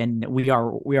last week, and we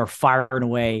are firing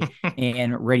away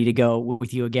and ready to go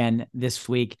with you again this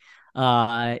week.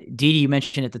 Dee, you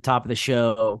mentioned at the top of the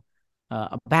show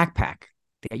a backpack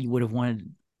that you would have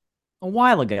wanted a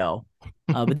while ago,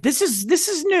 but this is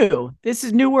new. This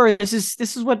is newer. This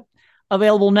is what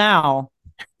available now.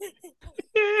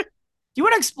 You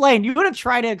want to explain? You want to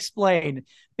try to explain?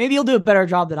 Maybe you'll do a better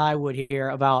job than I would here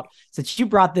about, since you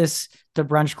brought this to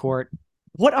Brunch Court.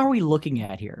 What are we looking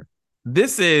at here?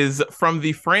 This is from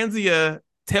the Franzia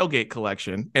tailgate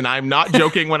collection, and I'm not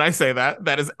joking when I say that.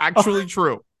 That is actually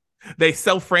true. They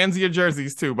sell Franzia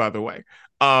jerseys too, by the way.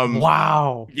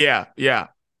 Wow. Yeah.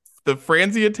 The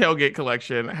Franzia tailgate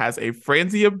collection has a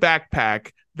Franzia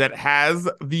backpack that has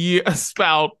the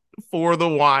spout for the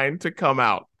wine to come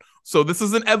out. So this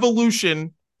is an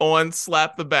evolution on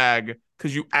Slap the Bag,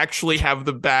 because you actually have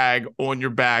the bag on your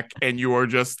back and you are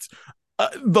just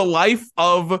the life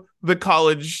of the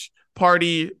college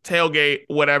party tailgate,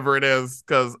 whatever it is,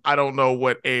 because I don't know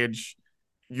what age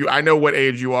I know what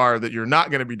age you are that you're not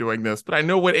going to be doing this, but I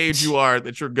know what age you are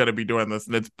that you're going to be doing this,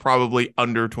 and it's probably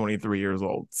under 23 years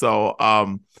old. So,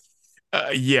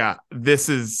 yeah, this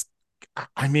is,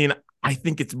 I mean, I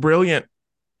think it's brilliant.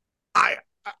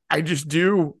 I just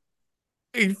do.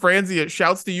 Franzia,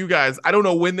 shouts to you guys. I don't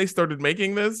know when they started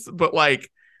making this, but like,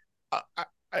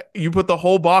 you put the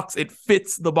whole box, it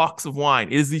fits the box of wine.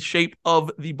 It is the shape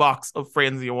of the box of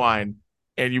Franzia wine,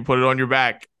 and you put it on your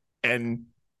back, and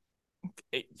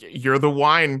you're the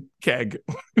wine keg.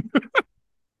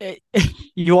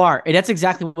 You are. And that's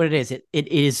exactly what it is. It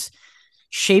is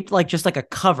shaped like just like a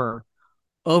cover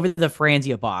over the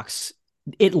Franzia box.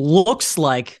 It looks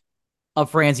like a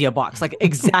Franzia box, like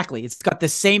exactly. It's got the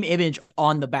same image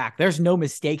on the back. There's no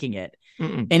mistaking it.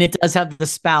 Mm-mm. And it does have the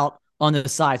spout on the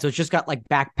side. So it's just got like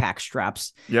backpack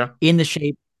straps in the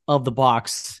shape of the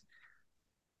box.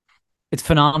 It's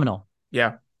phenomenal.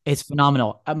 Yeah. It's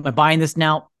phenomenal. Am I buying this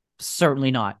now?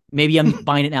 Certainly not. Maybe I'm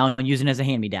buying it now and using it as a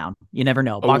hand-me-down. You never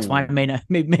know. Box wine may not,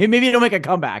 maybe it'll make a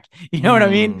comeback. You know what I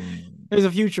mean? There's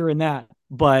a future in that.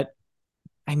 But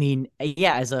I mean,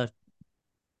 yeah, as a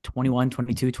 21,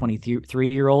 22,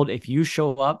 23-year-old, if you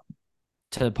show up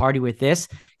to the party with this,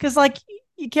 because like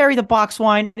you carry the box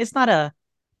wine, it's not a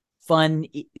fun,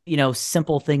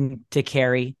 simple thing to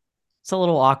carry. It's a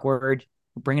little awkward.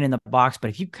 Bring it in the box.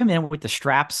 But if you come in with the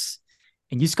straps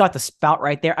and you just got the spout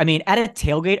right there, I mean, at a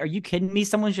tailgate, are you kidding me?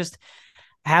 Someone's just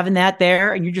having that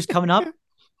there and you're just coming up, get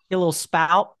a little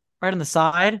spout right on the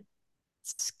side.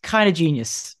 It's kind of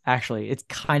genius, actually. It's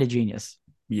kind of genius.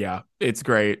 Yeah, it's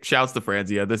great. Shouts to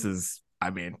Franzia. This is, I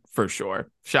mean, for sure.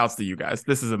 Shouts to you guys.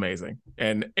 This is amazing.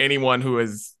 And anyone who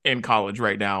is in college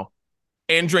right now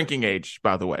and drinking age,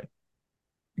 by the way,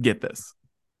 get this.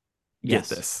 Get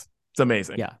this. It's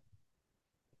amazing. Yeah.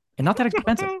 And not that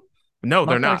expensive. No,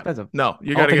 they're not. Expensive. No,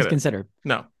 you got to get it. Considered.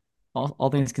 No. All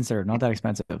things considered, not that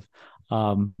expensive.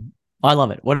 I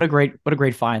love it. What a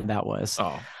great find that was. Oh.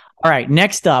 All right,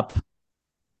 next up, let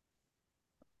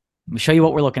me show you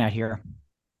what we're looking at here.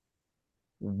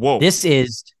 Whoa. This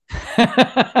is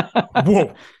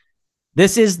Whoa.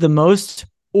 This is the most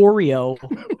Oreo.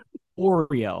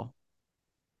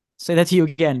 Say that to you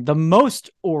again. The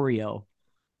most Oreo.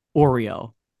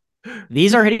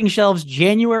 These are hitting shelves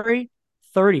January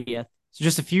 30th. So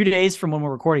just a few days from when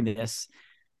we're recording this.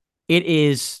 It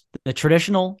is the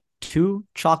traditional 2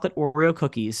 chocolate Oreo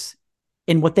cookies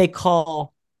in what they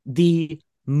call the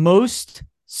most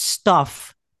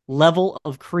stuff level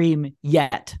of cream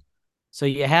yet. So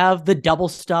you have the double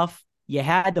stuff. You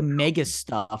had the mega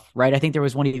stuff, right? I think there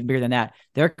was one even bigger than that.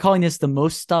 They're calling this the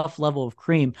most stuff level of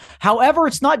cream. However,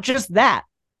 it's not just that.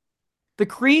 The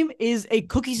cream is a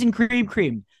cookies and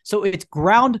cream. So it's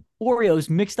ground Oreos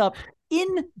mixed up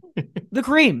in the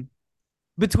cream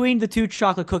between the 2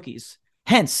 chocolate cookies.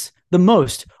 Hence, the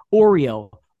most Oreo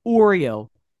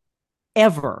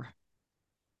ever.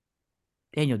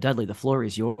 Daniel Dudley, the floor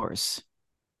is yours.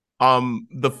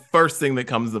 The first thing that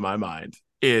comes to my mind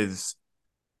is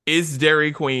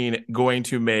Dairy Queen going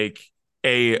to make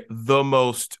the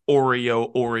most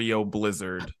Oreo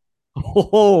Blizzard?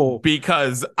 Oh,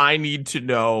 because I need to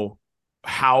know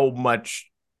how much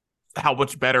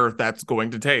better that's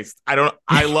going to taste.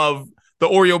 I love the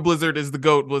Oreo Blizzard is the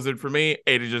GOAT Blizzard for me.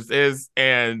 It just is.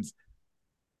 And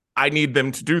I need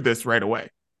them to do this right away.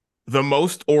 The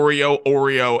most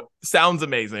Oreo sounds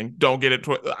amazing. Don't get it.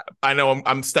 I know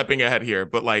I'm stepping ahead here,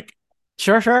 but like,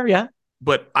 sure. Yeah.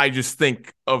 But I just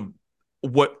think of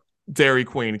what Dairy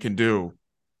Queen can do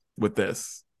with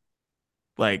this.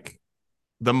 Like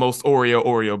the most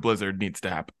Oreo blizzard needs to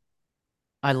happen.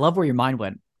 I love where your mind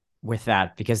went with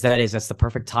that because that's the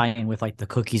perfect tie-in with like the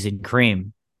cookies and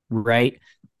cream, right?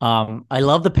 I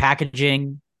love the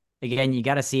packaging. Again, you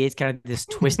got to see it's kind of this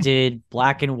twisted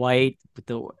black and white with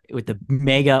the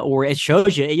mega, or it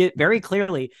shows you very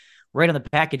clearly right on the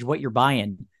package what you're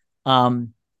buying.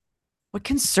 What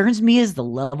concerns me is the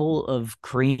level of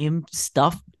cream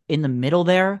stuff in the middle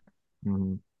there.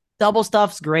 Mm-hmm. Double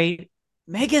stuff's great.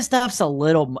 Mega stuff's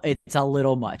it's a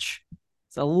little much.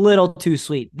 It's a little too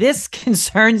sweet. This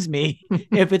concerns me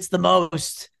if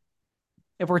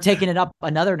we're taking it up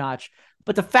another notch.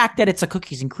 But the fact that it's a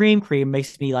cookies and cream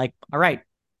makes me like, all right,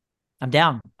 I'm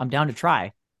down. I'm down to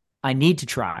try. I need to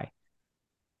try.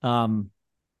 Are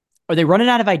they running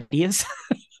out of ideas?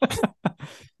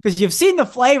 Because you've seen the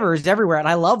flavors everywhere, and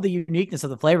I love the uniqueness of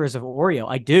the flavors of Oreo.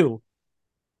 I do.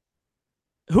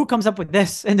 Who comes up with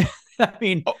this? And I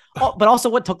mean, but also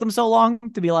what took them so long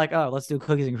to be like, oh, let's do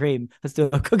cookies and cream. Let's do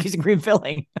a cookies and cream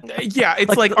filling. Yeah,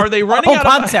 it's like are they running out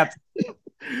concept?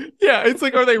 Yeah, it's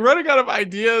like, are they running out of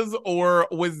ideas, or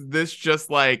was this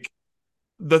just like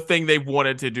the thing they've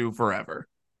wanted to do forever?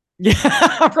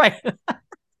 Yeah, right.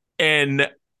 And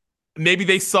maybe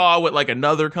they saw what like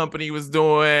another company was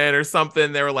doing or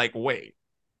something. They were like, wait,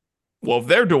 well, if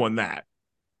they're doing that,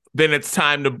 then it's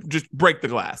time to just break the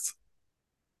glass.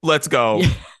 Let's go.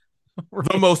 Yeah,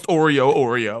 right. The most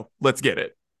Oreo. Let's get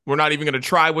it. We're not even going to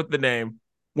try with the name.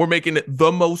 We're making it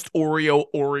the most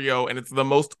Oreo, and it's the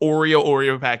most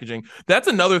Oreo packaging. That's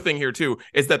another thing here too,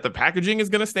 is that the packaging is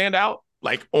going to stand out.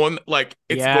 Like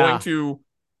it's going to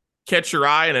catch your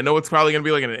eye, and I know it's probably going to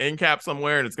be like in an end cap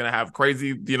somewhere, and it's going to have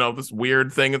crazy, this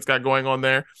weird thing it's got going on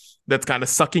there that's kind of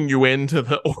sucking you into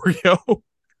the Oreo.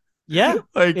 Yeah,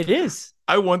 like it is.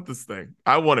 I want this thing.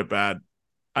 I want it bad.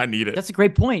 I need it. That's a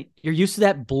great point. You're used to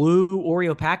that blue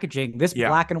Oreo packaging. This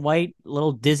black and white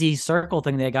little dizzy circle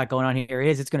thing they got going on here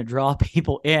it's going to draw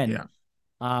people in.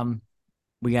 Yeah.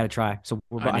 We got to try. So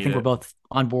I think we're both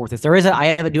on board with this.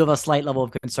 I do have a slight level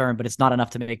of concern, but it's not enough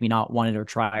to make me not want it or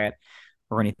try it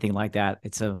or anything like that.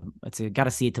 It's a got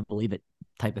to see it to believe it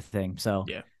type of thing. So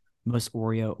yeah, most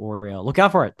Oreo. Look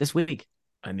out for it this week.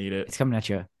 I need it. It's coming at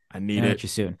you. I need it at you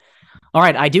soon. All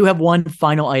right, I do have one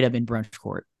final item in brunch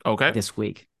court. Okay. This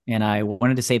week, and I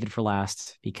wanted to save it for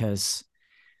last because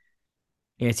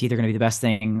it's either going to be the best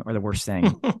thing or the worst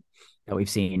thing that we've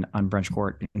seen on brunch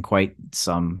court in quite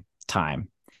some time.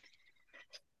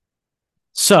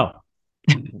 So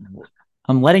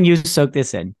I'm letting you soak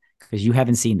this in because you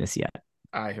haven't seen this yet.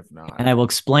 I have not, and I will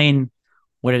explain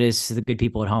what it is to the good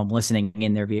people at home listening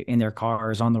in their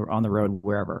cars, on the road,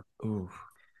 wherever. Ooh.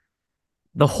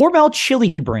 The Hormel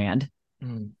chili brand, I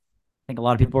think a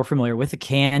lot of people are familiar with the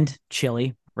canned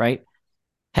chili, right?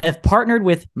 Have partnered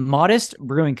with Modest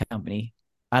Brewing Company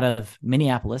out of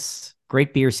Minneapolis,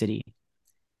 great beer city,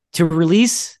 to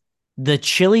release the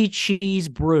Chili Cheese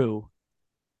Brew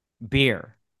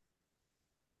beer.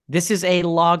 This is a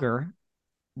lager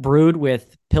brewed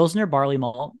with Pilsner barley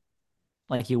malt,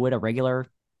 like you would your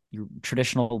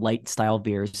traditional light style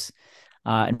beers,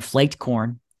 and flaked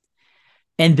corn.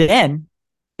 And then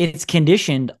it's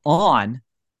conditioned on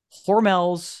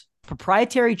Hormel's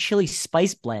proprietary chili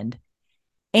spice blend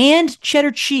and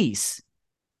cheddar cheese.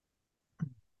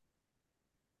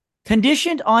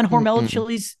 Conditioned on Hormel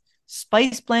chili's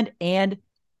spice blend and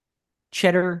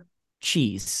cheddar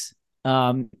cheese.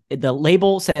 The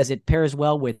label says it pairs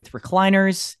well with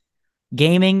recliners,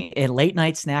 gaming, and late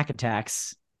night snack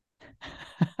attacks.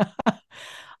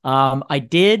 I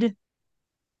did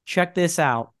check this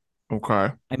out.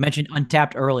 Okay. I mentioned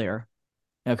Untapped earlier.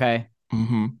 Okay.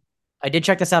 Mm-hmm. I did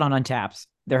check this out on Untapped.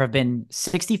 There have been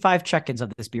 65 check-ins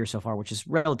of this beer so far, which is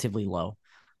relatively low.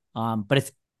 But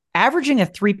it's averaging a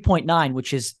 3.9,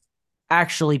 which is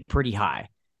actually pretty high.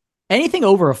 Anything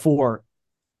over a 4,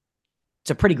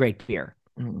 it's a pretty great beer.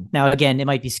 Mm-hmm. Now, again, it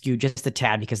might be skewed just a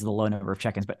tad because of the low number of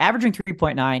check-ins, but averaging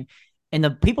 3.9, and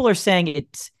the people are saying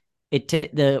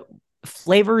the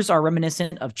flavors are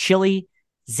reminiscent of chili,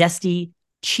 zesty,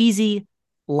 cheesy,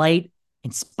 light,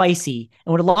 and spicy.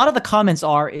 And what a lot of the comments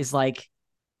are is like,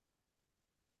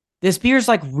 this beer is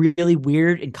like really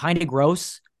weird and kind of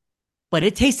gross, but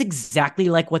it tastes exactly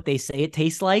like what they say it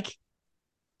tastes like.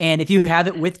 And if you have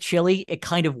it with chili, it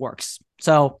kind of works.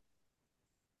 So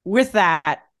with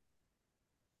that,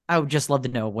 I would just love to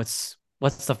know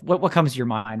what comes to your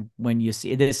mind when you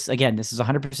see this. Again, this is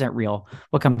 100% real.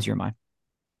 What comes to your mind?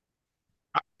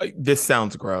 This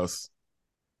sounds gross.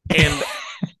 And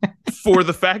for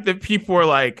the fact that people are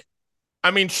like,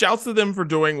 I mean, shouts to them for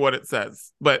doing what it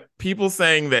says, but people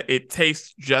saying that it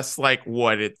tastes just like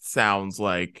what it sounds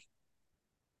like,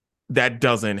 that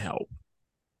doesn't help.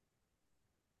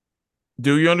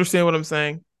 Do you understand what I'm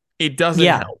saying? It doesn't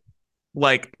Yeah. help.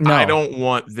 Like, I No. don't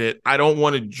want that. I don't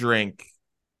want to drink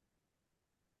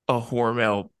a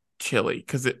Hormel chili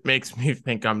because it makes me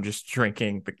think I'm just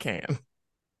drinking the can.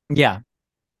 Yeah.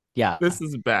 Yeah. This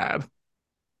is bad.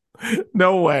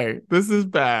 No way. This is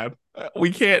bad.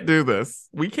 We can't do this.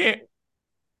 We can't.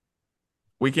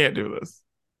 We can't do this.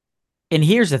 And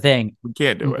here's the thing. We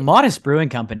can't do it. Modest Brewing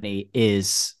Company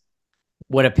is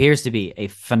what appears to be a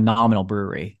phenomenal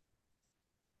brewery.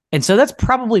 And so that's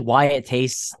probably why it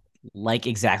tastes like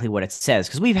exactly what it says.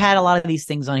 Because we've had a lot of these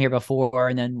things on here before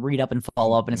and then read up and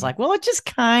follow up. And it's like, well, it just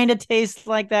kind of tastes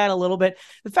like that a little bit.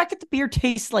 The fact that the beer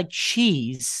tastes like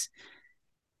cheese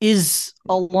is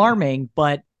alarming,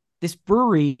 but this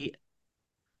brewery,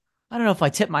 I don't know if I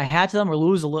tip my hat to them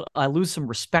or I lose some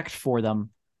respect for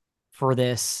them for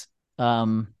this.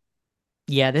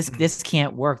 This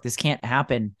can't work. This can't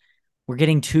happen. We're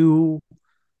getting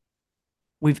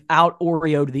we've out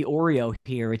Oreo'd the Oreo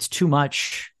here. It's too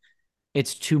much.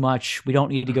 It's too much. We don't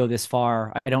need to go this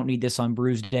far. I don't need this on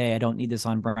Brews Day. I don't need this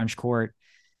on Brunch Court.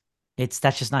 That's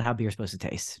just not how beer's supposed to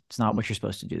taste. It's not what you're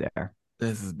supposed to do there.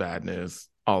 This is bad news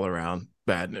all around.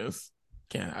 Bad news.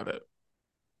 Can't have it.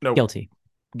 No. Guilty.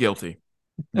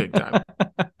 Big time.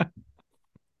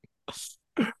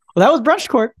 Well, that was Brunch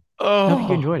Court. Oh, I hope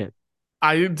you enjoyed it.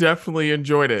 I definitely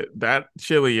enjoyed it. That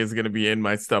chili is going to be in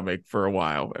my stomach for a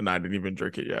while, and I didn't even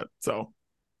drink it yet. So,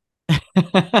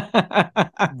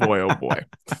 boy, oh boy.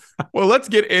 Well, let's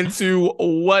get into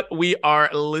what we are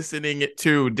listening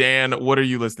to. Dan, what are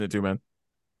you listening to,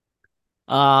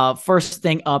 man? First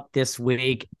thing up this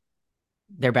week,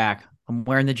 they're back. I'm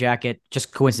wearing the jacket,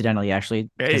 just coincidentally, actually,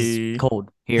 because it's cold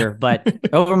here, but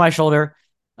over my shoulder.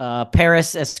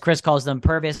 Paris, as Chris calls them,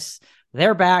 Purvis.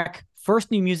 They're back.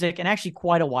 First new music in actually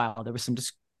quite a while. There was some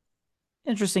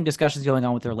interesting discussions going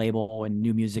on with their label and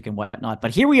new music and whatnot.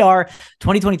 But here we are,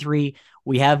 2023.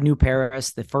 We have new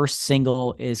Paris. The first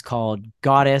single is called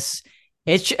Goddess.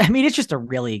 It's just a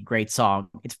really great song.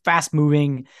 It's fast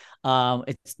moving.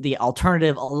 It's the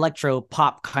alternative electro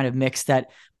pop kind of mix that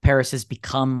Paris has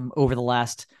become over the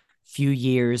last few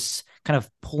years, kind of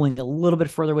pulling a little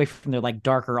bit further away from their like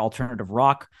darker alternative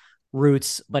rock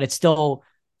roots, but it's still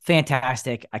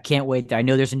fantastic. I can't wait. I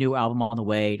know there's a new album on the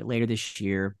way later this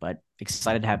year, but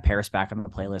excited to have Paris back on the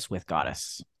playlist with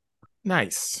Goddess.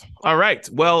 Nice. All right.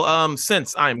 Well,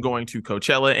 since I'm going to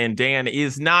Coachella and Dan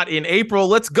is not in April,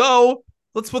 let's go.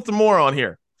 Let's put some more on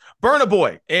here. Burna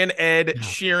Boy and Ed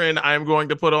Sheeran I'm going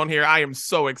to put on here. I am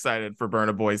so excited for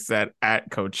Burna Boy's set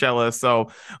at Coachella. So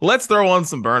let's throw on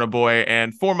some Burna Boy.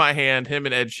 And for my hand, him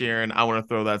and Ed Sheeran, I want to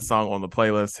throw that song on the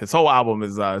playlist. His whole album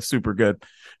is super good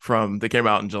that came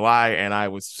out in July. And I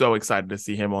was so excited to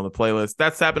see him on the playlist.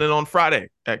 That's happening on Friday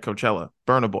at Coachella.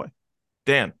 Burna Boy.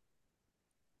 Dan.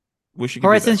 All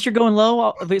right, since you're going low,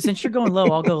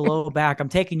 I'll go low back. I'm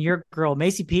taking your girl,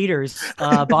 Macy Peters,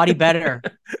 Body Better.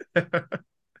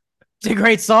 It's a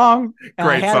great song.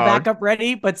 I had a backup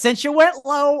ready, but since you went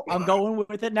low, I'm going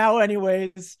with it now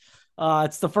anyways.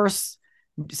 It's the first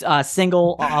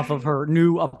single off of her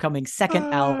new upcoming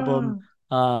second album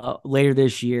later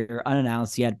this year,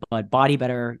 unannounced yet, but Body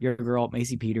Better, your girl,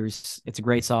 Macy Peters. It's a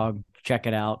great song. Check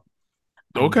it out.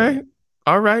 Okay.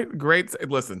 All right. Great.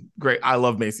 Listen, great. I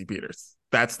love Macy Peters.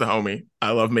 That's the homie.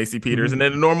 I love Macy Peters. Mm-hmm.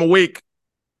 And in a normal week,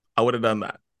 I would have done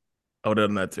that. I would have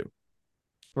done that too.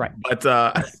 Right. But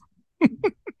all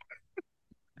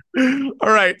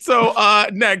right. So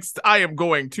next I am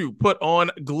going to put on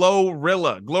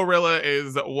Glorilla. Glorilla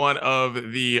is one of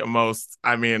the most,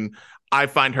 I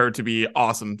find her to be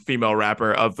awesome female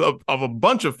rapper of a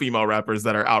bunch of female rappers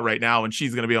that are out right now. And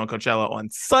she's going to be on Coachella on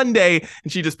Sunday.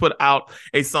 And she just put out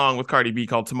a song with Cardi B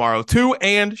called Tomorrow 2.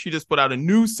 And she just put out a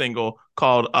new single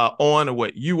called On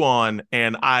What You On.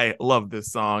 And I love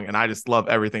this song. And I just love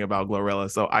everything about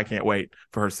Glorilla. So I can't wait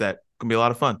for her set. It's going to be a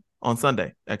lot of fun on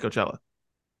Sunday at Coachella.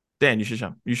 Dan, you should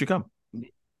come. You should come.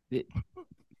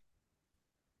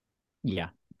 Yeah,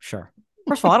 sure.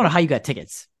 First of all, I don't know how you got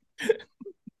tickets.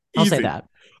 I'll say that.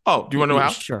 Oh, do you want to know how?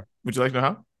 Sure. Would you like to know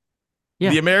how? Yeah.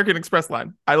 The American Express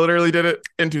line. I literally did it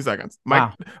in 2 seconds.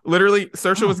 Literally,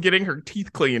 Saoirse was getting her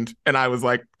teeth cleaned, and I was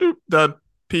like, done.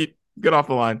 Pete, get off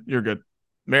the line. You're good.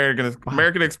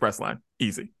 American Express line.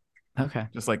 Easy. Okay.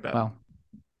 Just like that. Well,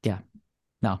 yeah.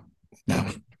 No.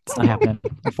 It's not happening.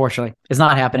 Unfortunately, it's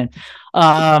not happening.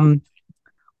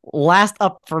 Last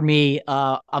up for me,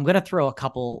 I'm going to throw a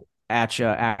couple at you,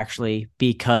 actually,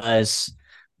 because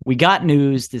we got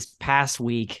news this past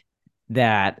week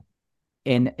that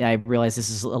and I realize this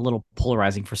is a little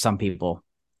polarizing for some people,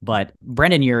 but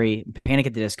Brendan Urie, Panic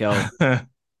at the Disco, has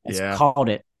Yeah. called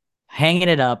it, hanging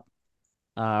it up,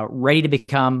 ready to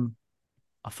become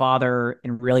a father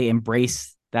and really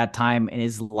embrace that time in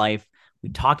his life. We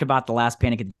talked about the last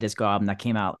Panic at the Disco album that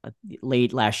came out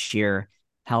late last year,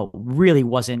 how it really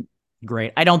wasn't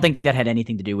great. I don't think that had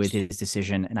anything to do with his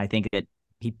decision, and I think that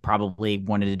he probably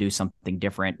wanted to do something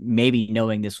different, maybe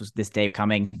knowing this was this day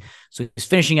coming. So he's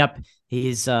finishing up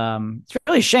his. It's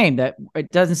really a shame that it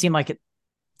doesn't seem like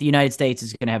the United States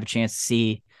is going to have a chance to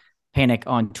see Panic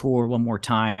on tour one more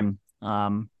time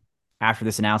after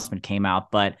this announcement came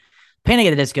out. But Panic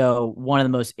at the Disco, one of the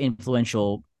most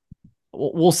influential,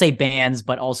 we'll say bands,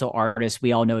 but also artists.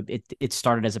 We all know it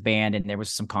started as a band and there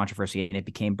was some controversy and it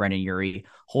became Brendan Urie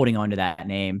holding on to that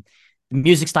name. The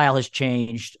music style has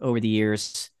changed over the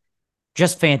years.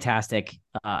 Just fantastic.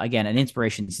 Again, an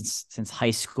inspiration since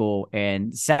high school,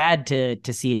 and sad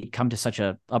to see it come to such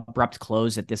a abrupt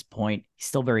close at this point. He's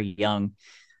still very young.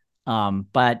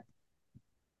 But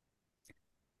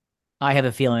I have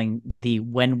a feeling the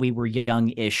When We Were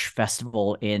Young-ish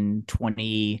festival in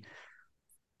 38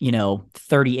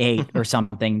 or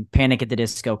something, Panic at the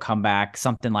Disco comeback,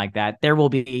 something like that. There will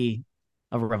be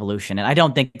a revolution. And I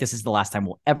don't think this is the last time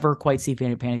we'll ever quite see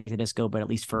Panic at the Disco, but at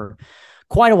least for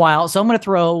quite a while. So I'm going to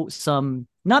throw some,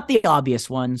 not the obvious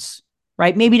ones,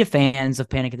 right? Maybe to fans of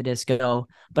Panic at the Disco,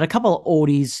 but a couple of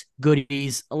oldies,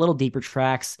 goodies, a little deeper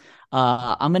tracks.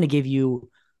 I'm going to give you,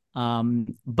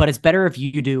 but it's better if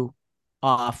you do,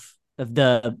 off of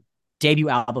the debut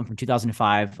album from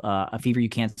 2005, A Fever You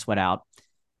Can't Sweat Out.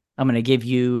 I'm going to give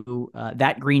you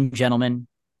That Green Gentleman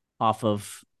off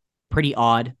of Pretty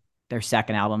Odd, their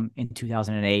second album in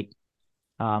 2008.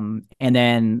 And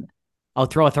then I'll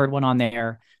throw a third one on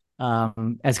there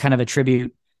as kind of a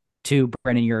tribute to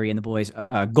Brendan Urie and the boys,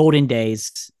 Golden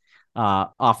Days,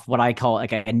 off what I call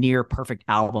like a near perfect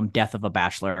album, Death of a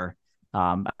Bachelor.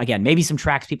 Again, maybe some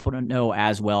tracks people don't know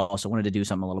as well, so I wanted to do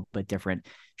something a little bit different.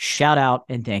 Shout out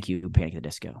and thank you, Panic at the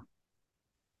Disco.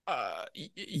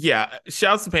 Yeah,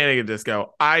 shouts to Panic at the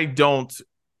Disco. I don't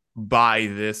buy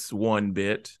this one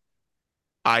bit.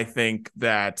 I think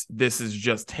that this is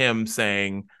just him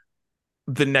saying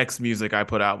the next music I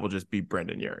put out will just be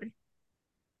Brendan Urie.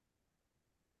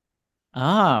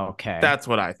 Oh, okay. That's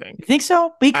what I think. You think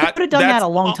so? But he could have done that a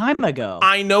long time ago.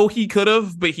 I know he could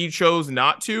have, but he chose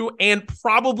not to, and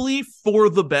probably for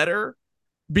the better,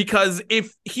 because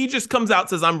if he just comes out and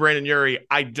says, I'm Brendan Urie,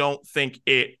 I don't think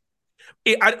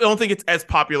I don't think it's as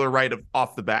popular right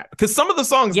off the bat, because some of the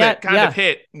songs that kind of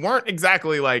hit weren't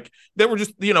exactly like, they were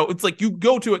just, it's like you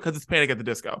go to it because it's Panic at the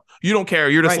Disco. You don't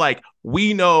care. You're just like,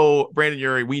 we know Brendan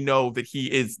Urie. We know that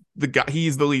he is the guy.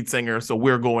 He's the lead singer. So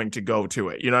we're going to go to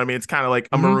it. You know what I mean? It's kind of like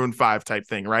a Maroon 5 type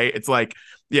thing, right? It's like,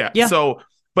 yeah. So,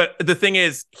 but the thing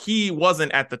is, he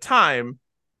wasn't at the time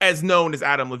as known as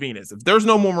Adam Levine is. If there's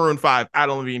no more Maroon 5,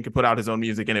 Adam Levine could put out his own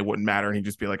music and it wouldn't matter. And he'd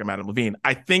just be like, I'm Adam Levine.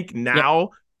 I think now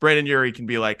Brendan Urie can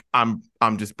be like, I'm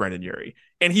just Brendan Urie.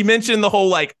 And he mentioned the whole,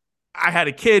 like, I had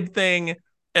a kid thing,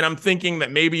 and I'm thinking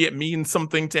that maybe it means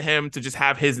something to him to just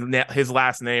have his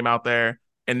last name out there,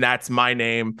 and that's my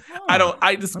name.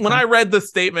 When I read the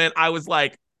statement, I was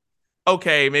like,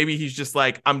 okay, maybe he's just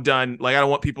like, I'm done. Like, I don't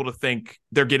want people to think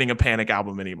they're getting a Panic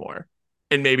album anymore.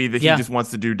 And maybe that he just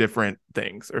wants to do different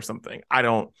things or something. I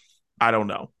don't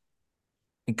know.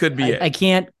 It could be I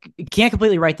can't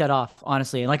completely write that off,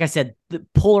 honestly. And like I said,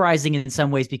 polarizing in some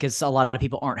ways, because a lot of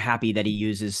people aren't happy that he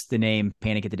uses the name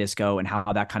Panic at the Disco and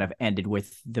how that kind of ended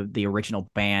with the original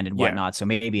band and whatnot. So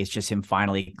maybe it's just him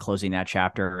finally closing that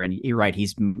chapter. And you're right,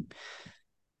 he's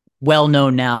well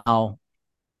known now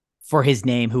for his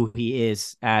name, who he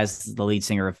is as the lead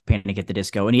singer of Panic at the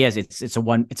Disco. And he has it's a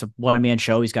one man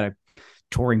show. He's got a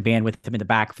touring band with him in the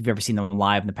back. If you've ever seen them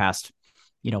live in the past,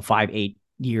 5-8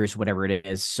 years, whatever it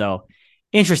is. So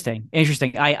interesting.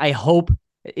 I hope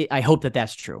that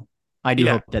that's true. I do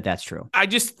hope that that's true.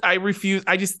 I refuse.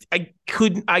 I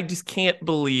can't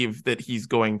believe that he's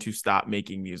going to stop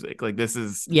making music. Like, this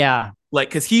is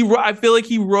like, cause I feel like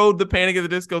he rode the Panic at the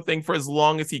Disco thing for as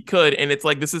long as he could. And it's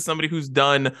like, this is somebody who's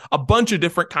done a bunch of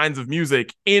different kinds of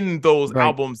music in those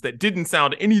albums that didn't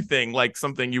sound anything like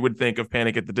something you would think of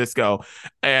Panic at the Disco.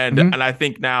 And, and I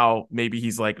think now maybe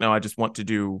he's like, no, I just want to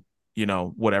do,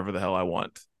 whatever the hell I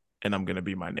want, and I'm going to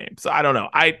be my name. So I don't know.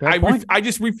 I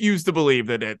just refuse to believe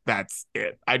that that's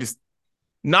it.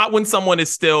 Not when someone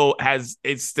is still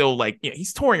like,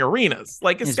 he's touring arenas.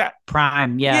 Like, it's got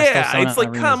prime. It's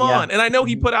like, come on. And I know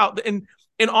he put out, and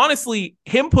honestly,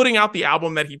 him putting out the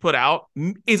album that he put out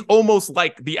is almost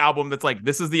like the album that's like,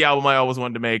 this is the album I always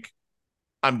wanted to make.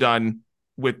 I'm done.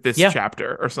 with this Yeah.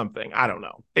 chapter or something. I don't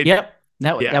know. Yep.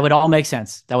 That would all make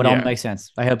sense. That would all Yeah. make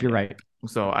sense. I hope you're right.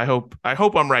 So I hope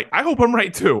I'm right. I hope I'm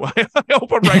right too. I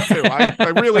hope I'm right too.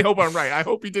 I really hope I'm right. I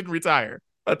hope he didn't retire.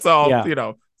 That's all,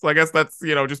 Yeah. So I guess that's,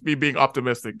 just me being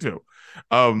optimistic too.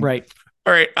 Right.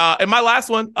 All right. And my last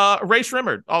one, Ray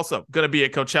Shremmerd, also going to be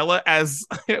at Coachella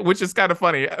which is kind of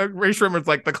funny. Ray Shremmerd's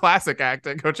like the classic act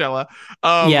at Coachella.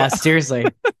 Yeah, seriously.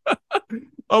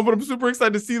 But I'm super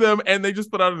excited to see them. And they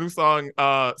just put out a new song,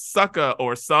 Sucka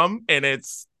or Some, and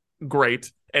it's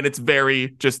great. And it's very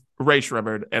just Ray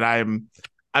Shremmerd. And I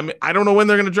don't know when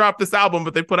they're going to drop this album,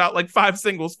 but they put out like 5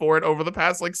 singles for it over the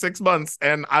past like 6 months.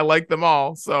 And I like them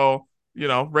all. So, Ray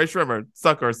Shremmerd,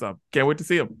 Sucka or Some. Can't wait to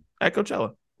see him at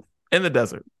Coachella in the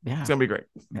desert. Yeah. It's going to be great.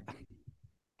 Yeah.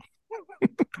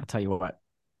 I'll tell you what.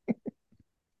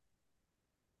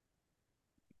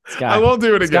 I won't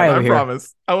do it again. I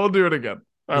promise. I won't do it again.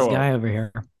 This guy over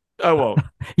here. I won't.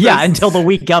 Yeah, until the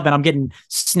week of, and I'm getting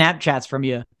Snapchats from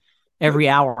you every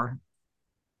hour.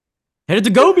 Headed to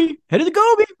Gobi.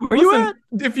 Where you at?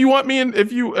 If you want me and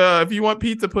if you want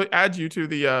Pete to add you to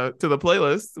the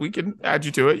playlist, we can add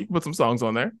you to it. You can put some songs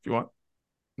on there if you want.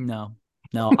 No.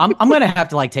 I'm gonna have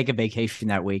to like take a vacation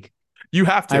that week. You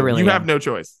have to. You have no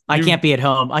choice. I can't be at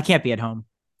home.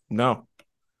 No.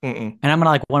 And I'm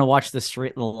gonna like want to watch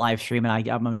the live stream, and I'm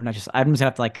just gonna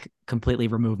have to like completely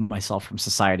remove myself from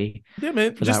society. Yeah,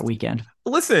 man. For that weekend.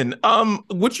 Listen,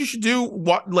 what you should do,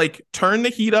 turn the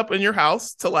heat up in your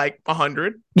house to like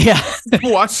 100. Yeah.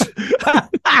 Watch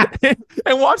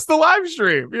and watch the live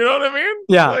stream. You know what I mean?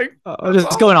 Yeah.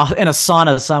 Just go in a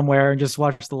sauna somewhere and just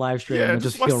watch the live stream. Yeah, and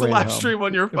just watch the live stream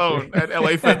on your phone at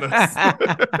LA Fitness.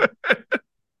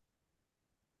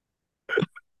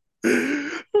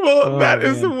 Well, that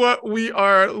is what we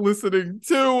are listening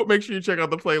to. Make sure you check out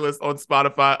the playlist on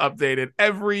Spotify, updated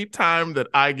every time that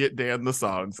I get Dan the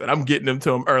songs. And I'm getting them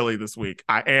to him early this week.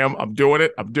 I'm doing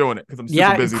it because I'm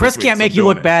super busy. Chris can't make you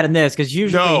look bad in this because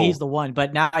usually he's the one,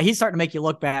 but now he's starting to make you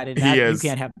look bad, and you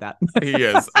can't have that. He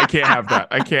is. I can't have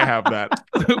that.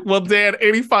 Well, Dan,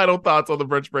 any final thoughts on the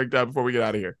brunch breakdown before we get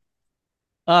out of here?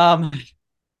 Hold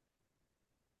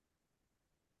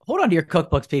on to your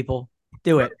cookbooks, people.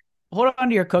 Do it. Hold on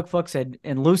to your cookbooks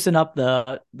and loosen up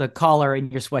the collar in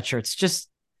your sweatshirts. Just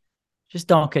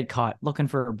don't get caught looking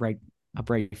for a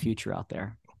bright future out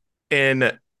there.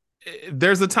 And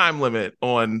there's a time limit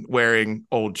on wearing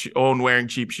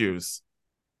cheap shoes.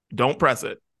 Don't press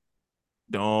it.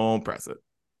 It's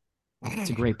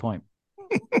a great point.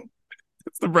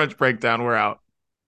 It's the brunch breakdown. We're out.